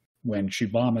point when she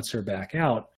vomits her back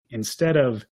out, instead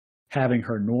of having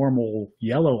her normal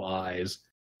yellow eyes,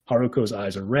 Haruko's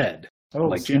eyes are red,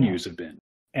 like Jinyu's have been.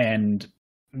 And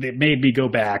it made me go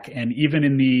back, and even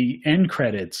in the end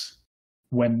credits,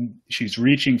 when she's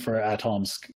reaching for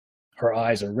Atomsk, her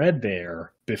eyes are red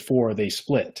there before they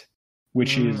split,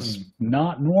 which is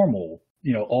not normal.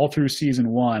 All through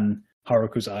season 1,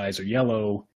 Haruko's eyes are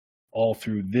yellow. All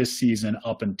through this season,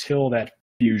 up until that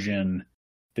fusion,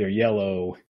 they're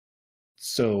yellow.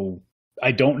 So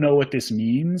I don't know what this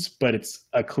means, but it's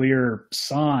a clear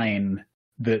sign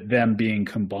that them being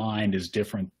combined is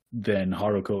different than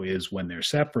Haruko is when they're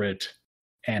separate.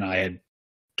 And I had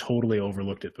totally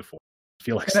overlooked it before. I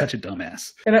feel like such a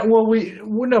dumbass.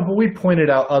 But we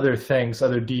pointed out other things,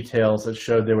 other details that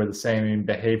showed they were the same. I mean,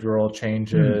 behavioral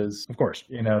changes, of course.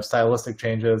 Stylistic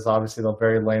changes. Obviously, the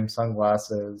very lame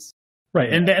sunglasses.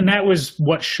 Right, and that was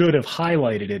what should have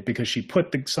highlighted it, because she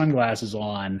put the sunglasses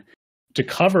on to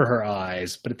cover her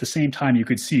eyes, but at the same time, you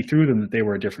could see through them that they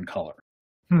were a different color.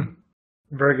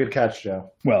 Very good catch,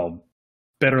 Joe. Well,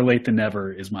 better late than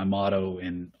never is my motto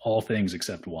in all things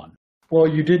except one. Well,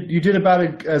 you did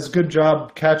about as good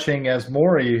job catching as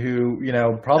Mori, who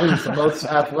probably was the most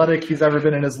athletic he's ever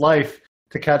been in his life,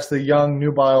 to catch the young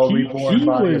nubile reborn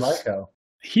body of Aiko.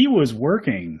 He was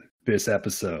working this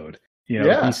episode. He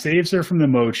saves her from the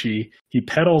mochi. He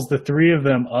pedals the three of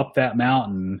them up that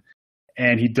mountain,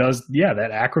 and he does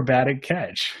that acrobatic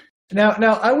catch. Now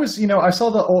I was I saw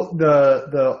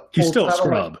the he's still a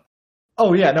scrub.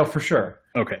 Oh yeah, no, for sure.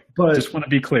 Okay, but just want to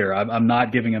be clear. I'm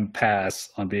not giving him a pass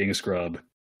on being a scrub.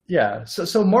 Yeah,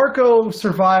 so Marco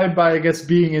survived by, I guess,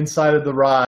 being inside of the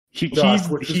ride,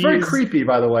 which is very creepy,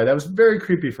 by the way. That was very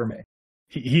creepy for me.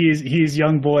 He's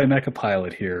young boy mecha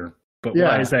pilot here, but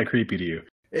why is that creepy to you?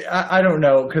 I don't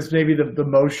know, because maybe the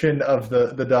motion of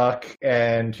the duck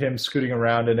and him scooting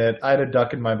around in it. I had a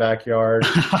duck in my backyard.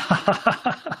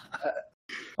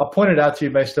 I'll point it out to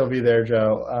you. It may still be there,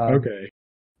 Joe. Okay.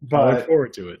 But I look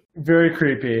forward to it. Very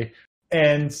creepy.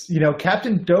 And,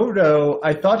 Captain Dodo,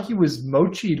 I thought he was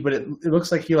mochied, but it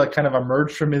looks like he kind of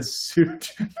emerged from his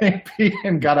suit maybe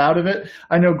and got out of it.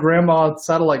 I know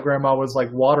Satellite Grandma was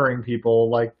watering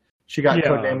people. She got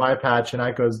codename Eye Patch and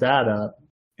Aiko's dad up.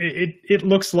 It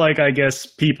looks like, I guess,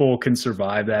 people can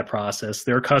survive that process.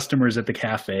 There are customers at the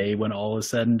cafe when all is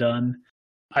said and done.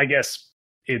 I guess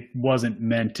it wasn't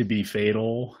meant to be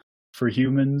fatal for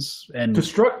humans, and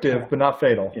destructive, but not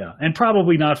fatal. Yeah, and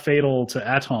probably not fatal to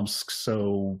Atomsk.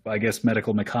 So I guess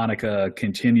Medical Mechanica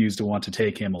continues to want to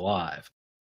take him alive.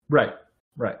 Right.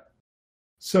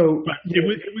 So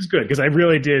it was good, because I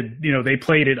really did. They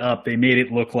played it up. They made it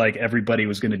look like everybody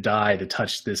was going to die to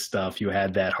touch this stuff. You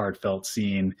had that heartfelt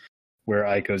scene where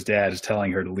Aiko's dad is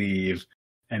telling her to leave,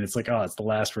 and it's like, oh, it's the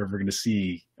last we're ever going to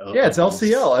see. It's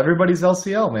LCL. Everybody's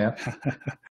LCL, man.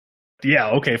 Yeah,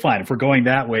 okay, fine. If we're going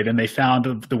that way, then they found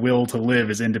the will to live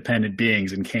as independent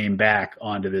beings and came back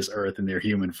onto this earth in their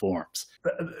human forms.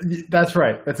 That's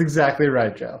right. That's exactly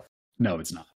right, Jeff. No,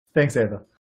 it's not. Thanks, Ava.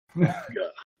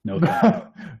 No, thank you.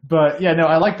 But yeah, no,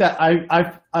 I like that.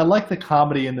 I like the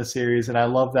comedy in the series, and I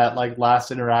love that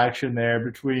last interaction there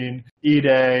between Ide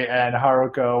and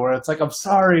Haruko, where it's like, I'm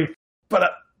sorry, but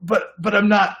I'm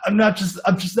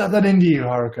just not that into you,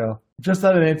 Haruko. I'm just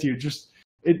not that into you.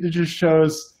 It just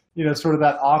shows, sort of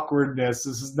that awkwardness.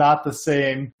 This is not the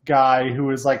same guy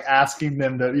who is asking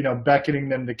them to, beckoning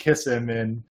them to kiss him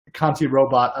in Kanti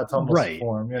Robot Atomos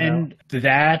form. And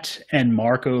that and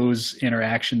Marco's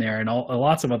interaction there and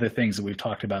lots of other things that we've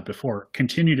talked about before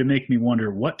continue to make me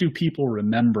wonder, what do people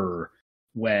remember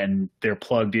when they're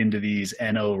plugged into these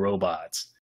NO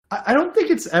robots? I don't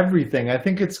think it's everything. I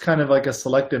think it's kind of like a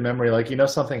selective memory.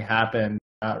 Something happened,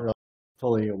 not really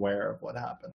fully aware of what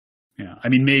happened. Yeah, I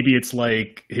mean, maybe it's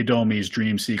like Hidomi's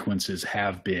dream sequences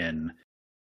have been,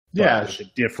 with a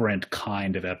different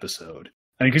kind of episode.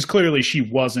 I mean, because clearly she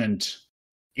wasn't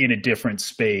in a different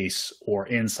space or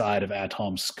inside of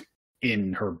Atomsk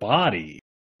in her body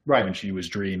when she was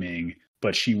dreaming,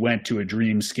 but she went to a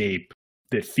dreamscape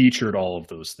that featured all of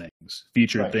those things,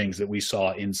 things that we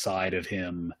saw inside of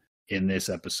him in this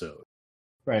episode.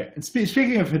 Right. And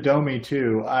speaking of Hidomi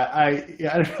too, I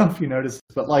don't know if you noticed,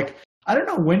 but I don't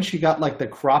know when she got the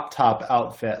crop top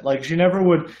outfit. She never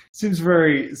would. Seems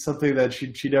very something that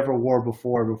she never wore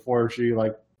before she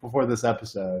before this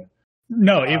episode.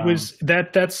 No, it was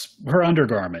that's her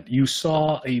undergarment. You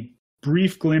saw a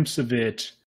brief glimpse of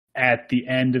it at the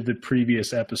end of the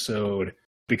previous episode,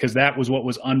 because that was what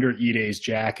was under Ide's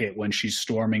jacket when she's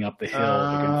storming up the hill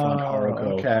to confront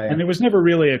Haruko. Okay. And there was never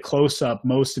really a close-up.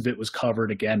 Most of it was covered,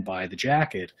 again, by the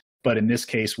jacket. But in this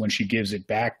case, when she gives it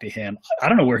back to him, I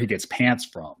don't know where he gets pants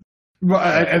from.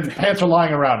 Right, and pants are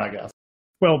lying around, I guess.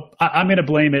 Well, I'm going to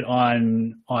blame it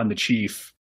on the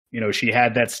chief. You know, she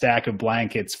had that stack of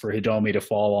blankets for Hidomi to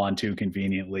fall onto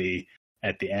conveniently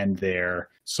at the end there.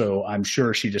 So I'm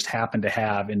sure she just happened to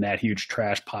have in that huge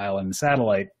trash pile in the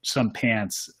satellite some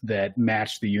pants that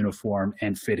matched the uniform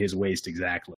and fit his waist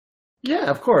exactly. Yeah,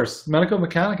 of course. Medical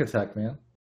Mechanica Tech, man.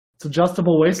 It's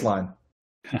adjustable waistline.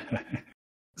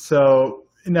 So,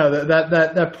 you know,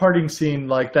 that parting scene,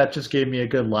 like, that just gave me a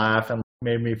good laugh and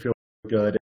made me feel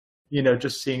good. You know,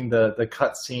 just seeing the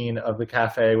cut scene of the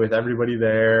cafe with everybody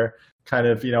there, kind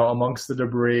of, you know, amongst the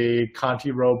debris,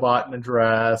 Conti robot in a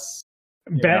dress.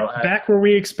 Back where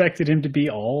we expected him to be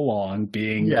all along,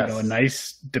 being Yes. you know, a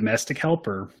nice domestic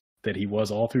helper that he was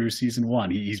all through season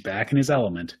one. He's back in his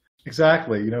element.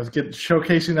 Exactly. You know,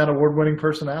 showcasing that award-winning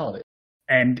personality.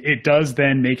 And it does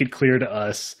then make it clear to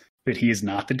us that he is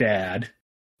not the dad.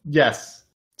 Yes.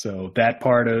 So that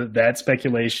part of that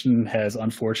speculation has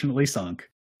unfortunately sunk.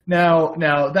 Now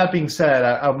that being said,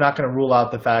 I'm not going to rule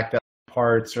out the fact that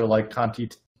parts or like Conti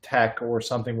tech or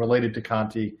something related to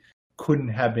Conti couldn't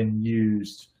have been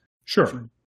used Sure.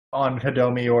 on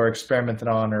Hidomi or experimented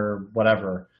on or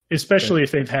whatever. Especially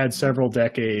if they've had several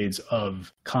decades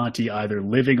of Conti either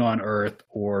living on Earth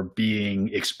or being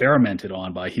experimented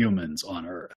on by humans on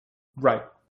Earth. Right.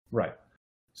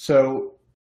 So,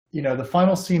 you know, the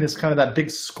final scene is kind of that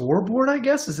big scoreboard, I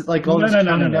guess? Is it like all this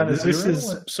counting down to This zero?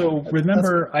 is so.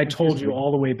 Remember, I told you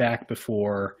all the way back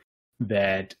before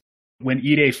that when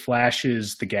Ide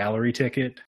flashes the gallery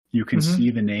ticket, you can see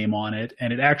the name on it,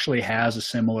 and it actually has a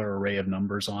similar array of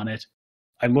numbers on it.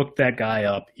 I looked that guy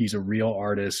up. He's a real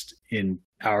artist in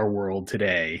our world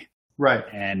today. Right.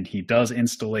 And he does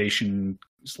installations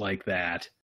like that.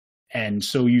 And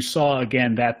so you saw,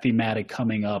 again, that thematic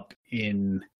coming up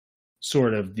in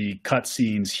sort of the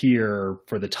cutscenes here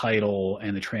for the title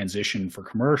and the transition for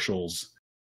commercials.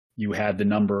 You had the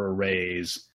number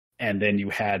arrays, and then you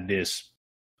had this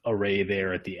array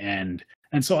there at the end.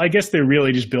 And so I guess they're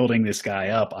really just building this guy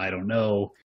up. I don't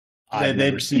know. I've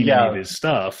never seen any of his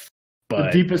stuff.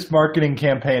 But the deepest marketing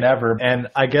campaign ever. And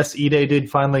I guess Ide did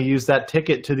finally use that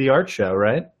ticket to the art show,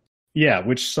 right? Yeah,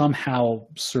 which somehow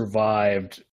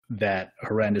survived that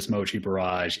horrendous Mochi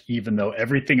barrage, even though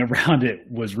everything around it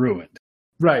was ruined.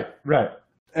 Right.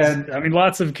 And I mean,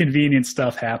 lots of convenient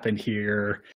stuff happened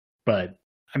here, but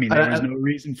I mean, there was no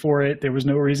reason for it. There was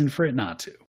no reason for it not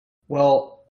to.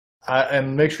 Well,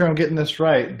 and make sure I'm getting this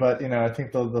right, but, you know, I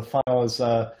think the final is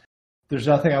there's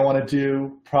nothing I want to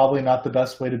do. Probably not the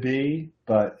best way to be,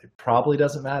 but it probably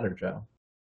doesn't matter, Joe.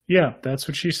 Yeah, that's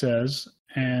what she says.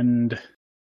 And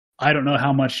I don't know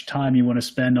how much time you want to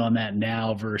spend on that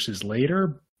now versus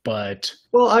later, but...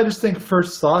 Well, I just think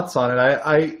first thoughts on it.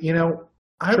 Sure.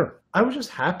 I was just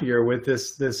happier with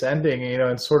this ending, you know,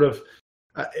 and sort of,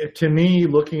 to me,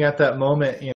 looking at that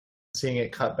moment, you know, seeing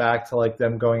it cut back to like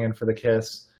them going in for the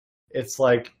kiss, it's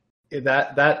like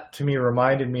that to me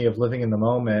reminded me of living in the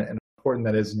moment and how important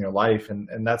that is in your life.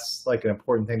 And that's like an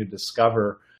important thing to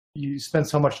discover. You spend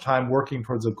so much time working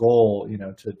towards a goal, you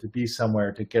know, to be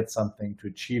somewhere, to get something, to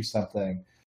achieve something,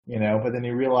 you know, but then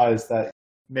you realize that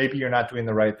maybe you're not doing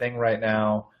the right thing right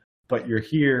now, but you're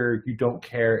here, you don't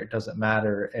care, it doesn't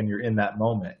matter, and you're in that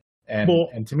moment.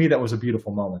 And to me, that was a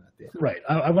beautiful moment at the end. Right.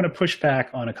 I want to push back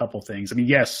on a couple things. I mean,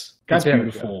 yes, it's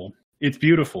beautiful. It's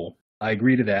beautiful. I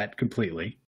agree to that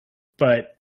completely.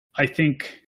 But I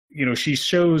think, you know, she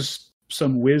shows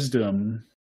some wisdom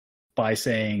by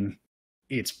saying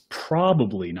it's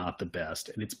probably not the best,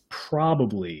 and it's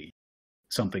probably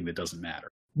something that doesn't matter.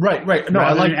 Right. No,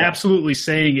 I like absolutely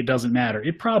saying it doesn't matter.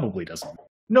 It probably doesn't.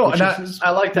 No, and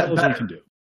I like that better. Can do.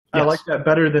 I like that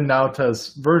better than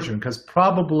Naota's version, because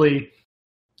probably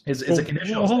is a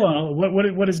conditional. Hold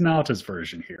on. What is Naota's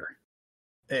version here?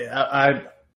 I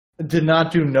did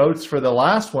not do notes for the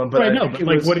last one, but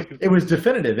it was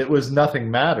definitive. It was nothing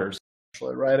matters.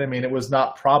 Actually, right? I mean, it was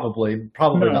not probably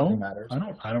nothing matters.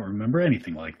 I don't remember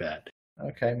anything like that.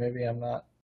 Okay, maybe I'm not.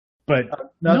 But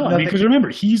no, I mean, because remember,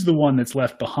 he's the one that's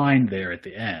left behind there at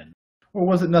the end. Or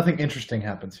was it nothing interesting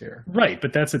happens here? Right,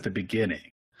 but that's at the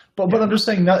beginning. But I'm just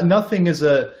saying, nothing is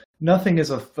a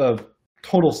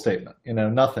total statement. You know,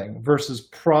 nothing versus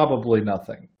probably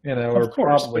nothing. You know, of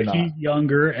course, probably but not. He's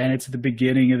younger, and it's the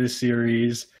beginning of the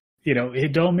series. You know,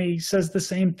 Hidomi says the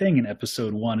same thing in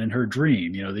episode 1 in her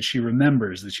dream. You know, that she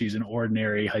remembers that she's an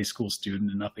ordinary high school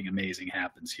student and nothing amazing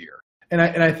happens here. And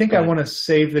I think I want to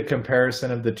save the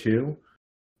comparison of the two,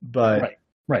 but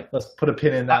Right. Let's put a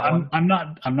pin in that one. I'm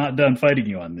not done fighting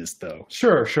you on this though.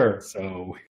 Sure.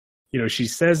 So, she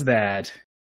says that,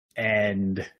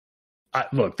 and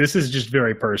look, this is just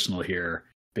very personal here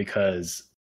because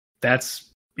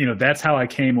that's how I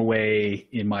came away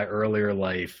in my earlier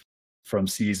life from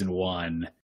season 1,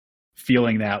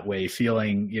 feeling that way,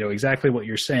 feeling, exactly what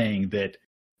you're saying, that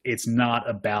it's not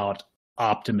about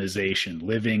optimization.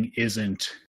 Living isn't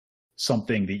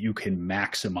something that you can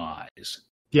maximize.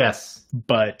 Yes.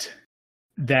 But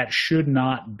that should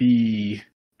not be,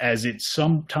 as it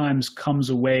sometimes comes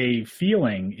away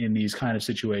feeling in these kind of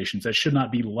situations, that should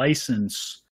not be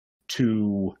license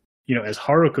to, as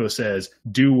Haruko says,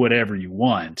 do whatever you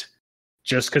want,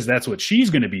 just because that's what she's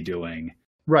going to be doing.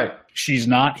 Right. She's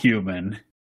not human,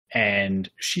 and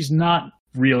she's not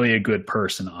really a good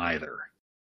person either.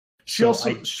 She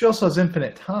also has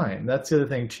infinite time. That's the other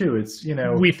thing too. It's,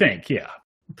 we think, yeah.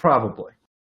 Probably.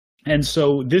 And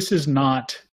so this is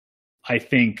not, I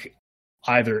think,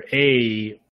 either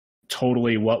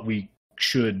totally what we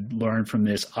should learn from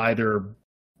this, either,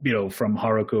 from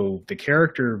Haruko, the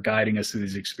character, guiding us through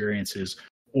these experiences,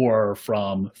 or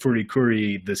from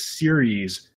Furikuri, the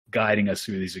series, guiding us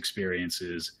through these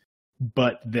experiences,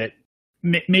 but that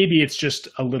maybe it's just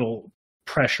a little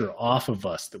pressure off of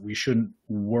us that we shouldn't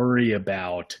worry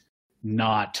about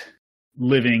not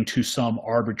living to some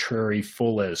arbitrary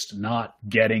fullest, not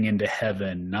getting into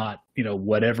heaven, not,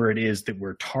 whatever it is that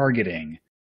we're targeting.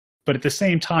 But at the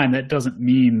same time, that doesn't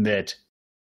mean that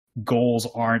goals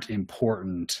aren't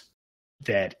important,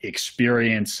 that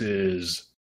experiences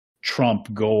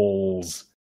trump goals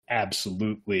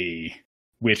absolutely,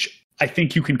 which I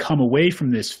think you can come away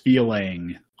from this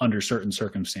feeling under certain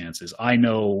circumstances. I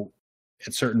know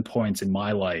at certain points in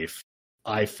my life,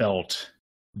 I felt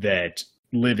that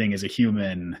living as a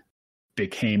human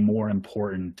became more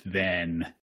important than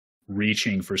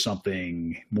reaching for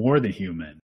something more than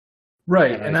human.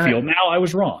 Right. And I feel now I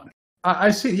was wrong.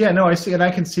 I see. Yeah, no, I see. And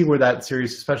I can see where that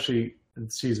series, especially in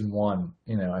season 1,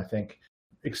 I think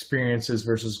experiences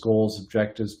versus goals,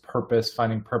 objectives, purpose,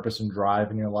 finding purpose and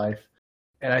drive in your life.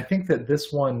 And I think that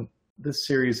this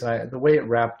series, and the way it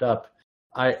wrapped up,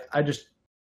 I just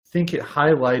think it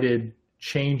highlighted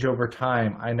change over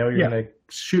time. I know you're going to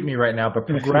shoot me right now, but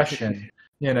progression,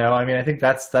 I think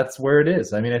that's where it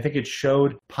is. I think it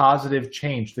showed positive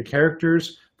change. The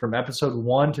characters from episode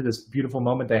 1 to this beautiful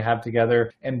moment they have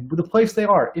together and the place they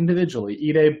are individually.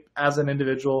 Ide as an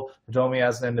individual, Hitomi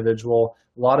as an individual.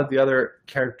 A lot of the other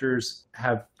characters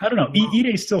have... I don't know.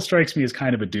 Ide still strikes me as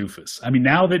kind of a doofus.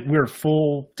 Now that we're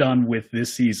full done with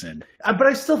this season. But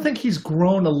I still think he's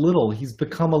grown a little. He's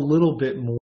become a little bit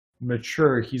more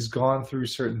mature. He's gone through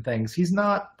certain things. He's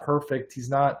not perfect.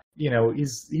 He's not,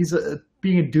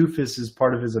 being a doofus is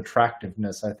part of his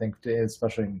attractiveness, I think,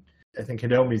 especially I think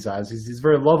Hidomi's eyes. He's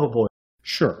very lovable.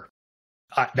 Sure.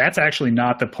 That's actually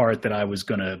not the part that I was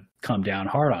going to come down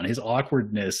hard on. His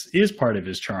awkwardness is part of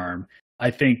his charm. I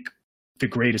think the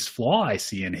greatest flaw I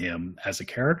see in him as a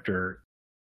character,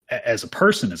 as a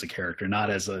person, as a character, not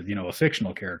as a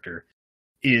fictional character,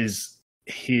 is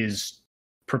his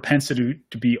propensity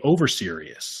to be over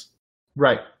serious.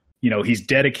 Right. He's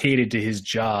dedicated to his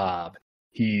job.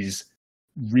 He's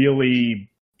really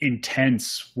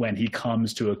intense when he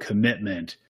comes to a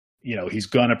commitment. He's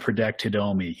gonna protect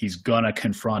Hitomi. He's gonna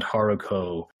confront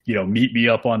Haruko. Meet me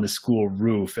up on the school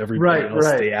roof. Everybody else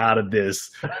stay out of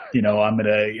this. I'm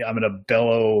gonna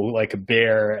bellow like a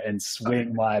bear and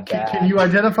swing my bat. Can you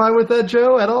identify with that,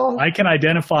 Joe, at all? I can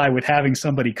identify with having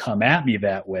somebody come at me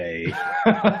that way,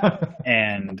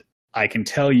 and I can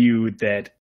tell you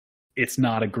that it's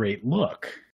not a great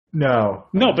look. No,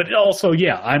 but also,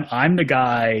 I'm the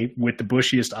guy with the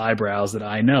bushiest eyebrows that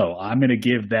I know. I'm going to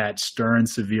give that stern,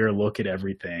 severe look at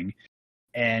everything,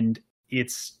 and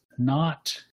it's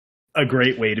not a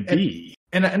great way to be.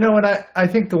 And I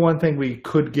think the one thing we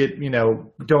could get,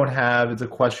 don't have, it's a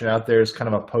question out there, is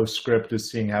kind of a postscript of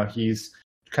seeing how he's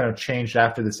kind of changed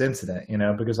after this incident,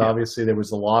 because obviously there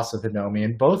was the loss of Hitomi,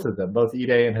 and both of them, both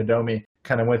Ide and Hitomi,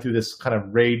 kind of went through this kind of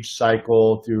rage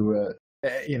cycle through,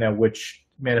 which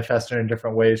manifested in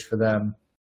different ways for them.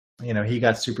 He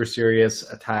got super serious,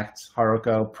 attacked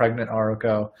Haruko, pregnant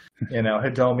Haruko.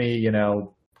 Hitomi,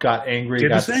 got angry,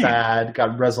 got sad,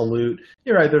 got resolute.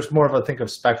 You're right. There's more of a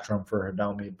spectrum for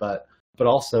Hitomi, but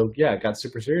also, got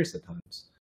super serious at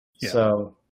times. Yeah.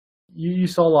 So you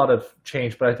saw a lot of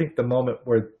change, but I think the moment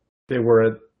where they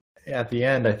were at the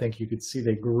end, I think you could see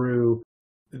they grew.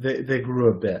 They grew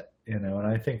a bit, and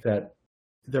I think that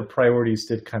their priorities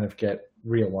did kind of get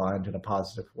realigned in a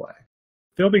positive way.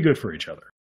 They'll be good for each other.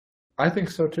 I think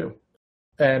so too.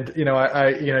 And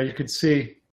you could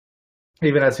see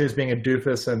even as he was being a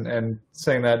doofus and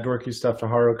saying that dorky stuff to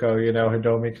Haruko, you know,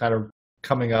 Hidomi kind of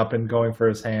coming up and going for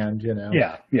his hand, you know.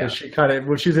 Yeah, yeah. She kind of,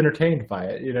 well, she's entertained by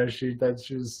it, you know.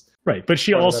 She's right, but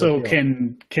she also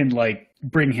can like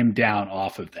bring him down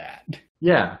off of that.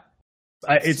 Yeah,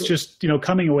 it's just, you know,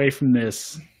 coming away from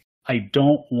this, I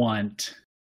don't want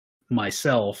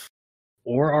myself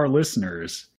or our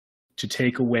listeners to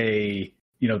take away,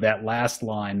 you know, that last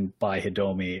line by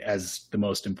Hidomi as the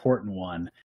most important one.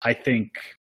 I think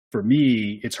for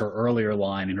me, it's her earlier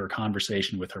line in her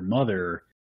conversation with her mother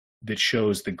that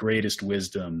shows the greatest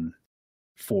wisdom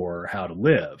for how to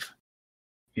live.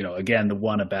 You know, again, the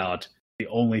one about the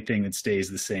only thing that stays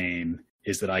the same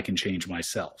is that I can change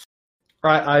myself.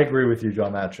 I agree with you,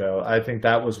 John Nacho. I think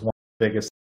that was one of the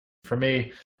biggest for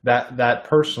me. That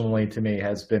personally to me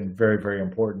has been very, very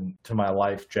important to my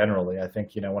life generally. I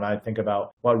think, you know, when I think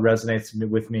about what resonates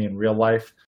with me in real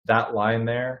life, that line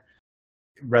there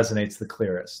resonates the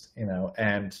clearest, you know,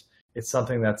 and it's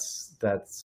something that's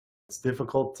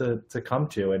difficult to come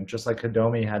to. And just like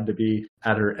Hidomi had to be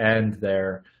at her end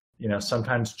there, you know,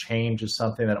 sometimes change is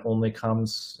something that only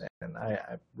comes, and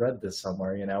I've read this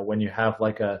somewhere, you know, when you have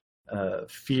like a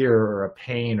fear or a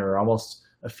pain or almost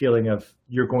a feeling of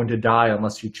you're going to die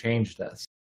unless you change this.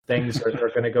 Things are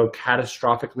going to go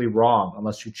catastrophically wrong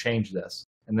unless you change this.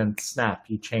 And then snap,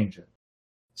 you change it.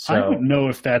 So, I don't know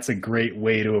if that's a great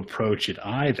way to approach it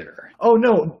either. Oh,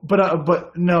 no,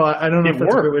 but no, I don't know if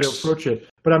that's a great way to approach it.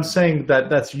 But I'm saying that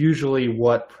that's usually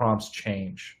what prompts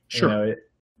change. Sure. You know,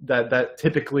 that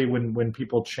typically when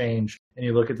people change and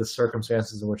you look at the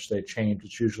circumstances in which they change,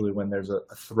 it's usually when there's a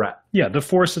threat. Yeah, the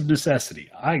force of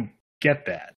necessity. I get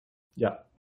that. Yeah.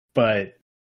 But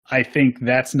I think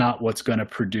that's not what's going to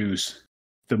produce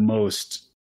the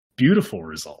most beautiful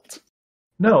result.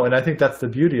 No, and I think that's the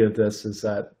beauty of this is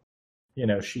that, you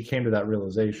know, she came to that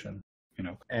realization. You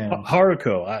know, and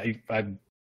Haruko, I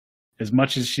as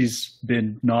much as she's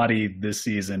been naughty this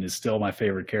season, is still my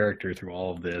favorite character through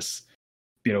all of this.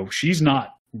 You know, she's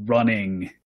not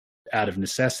running out of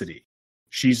necessity.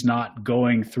 She's not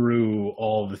going through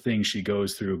all the things she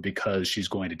goes through because she's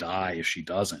going to die if she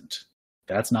doesn't.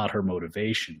 That's not her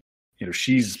motivation. You know,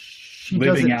 she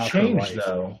living out change, her life.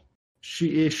 Though.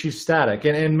 She's static,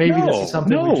 and maybe this is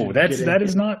something. No, that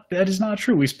is not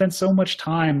true. We spent so much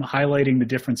time highlighting the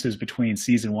differences between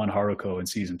season 1 Haruko and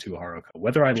season 2 Haruko.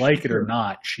 Whether I like it or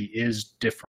not, she is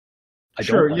different.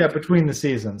 Between the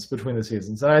seasons,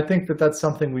 and I think that's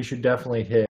something we should definitely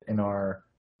hit in our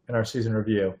season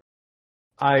review.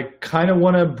 I kind of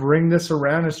want to bring this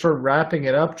around and start wrapping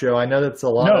it up, Joe. I know that's a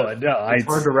lot. It's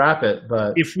hard to wrap it,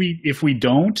 but if we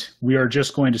don't, we are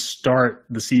just going to start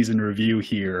the season review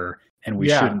here, and we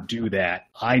shouldn't do that.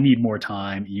 I need more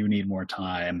time. You need more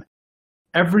time.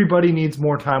 Everybody needs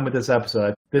more time with this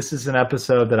episode. This is an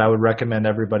episode that I would recommend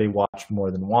everybody watch more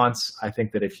than once. I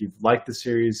think that if you've liked the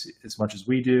series as much as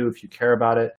we do, if you care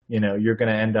about it, you know, you're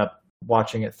going to end up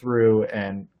watching it through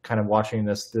and kind of watching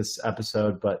this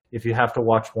episode. But if you have to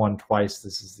watch one twice,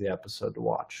 this is the episode to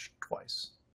watch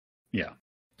twice. Yeah,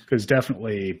 because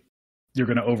definitely you're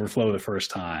going to overflow the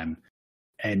first time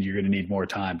and you're going to need more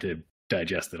time to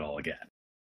digest it all again.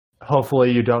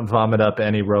 Hopefully you don't vomit up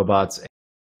any robots.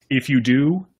 If you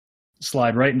do,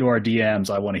 slide right into our DMs.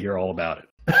 I want to hear all about it.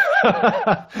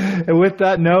 And with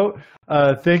that note,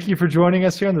 thank you for joining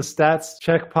us here on the Stats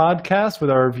Check podcast with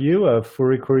our review of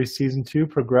Furikuri Season 2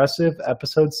 Progressive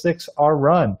Episode 6, Our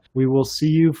Run. We will see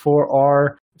you for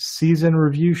our season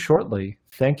review shortly.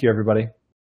 Thank you, everybody.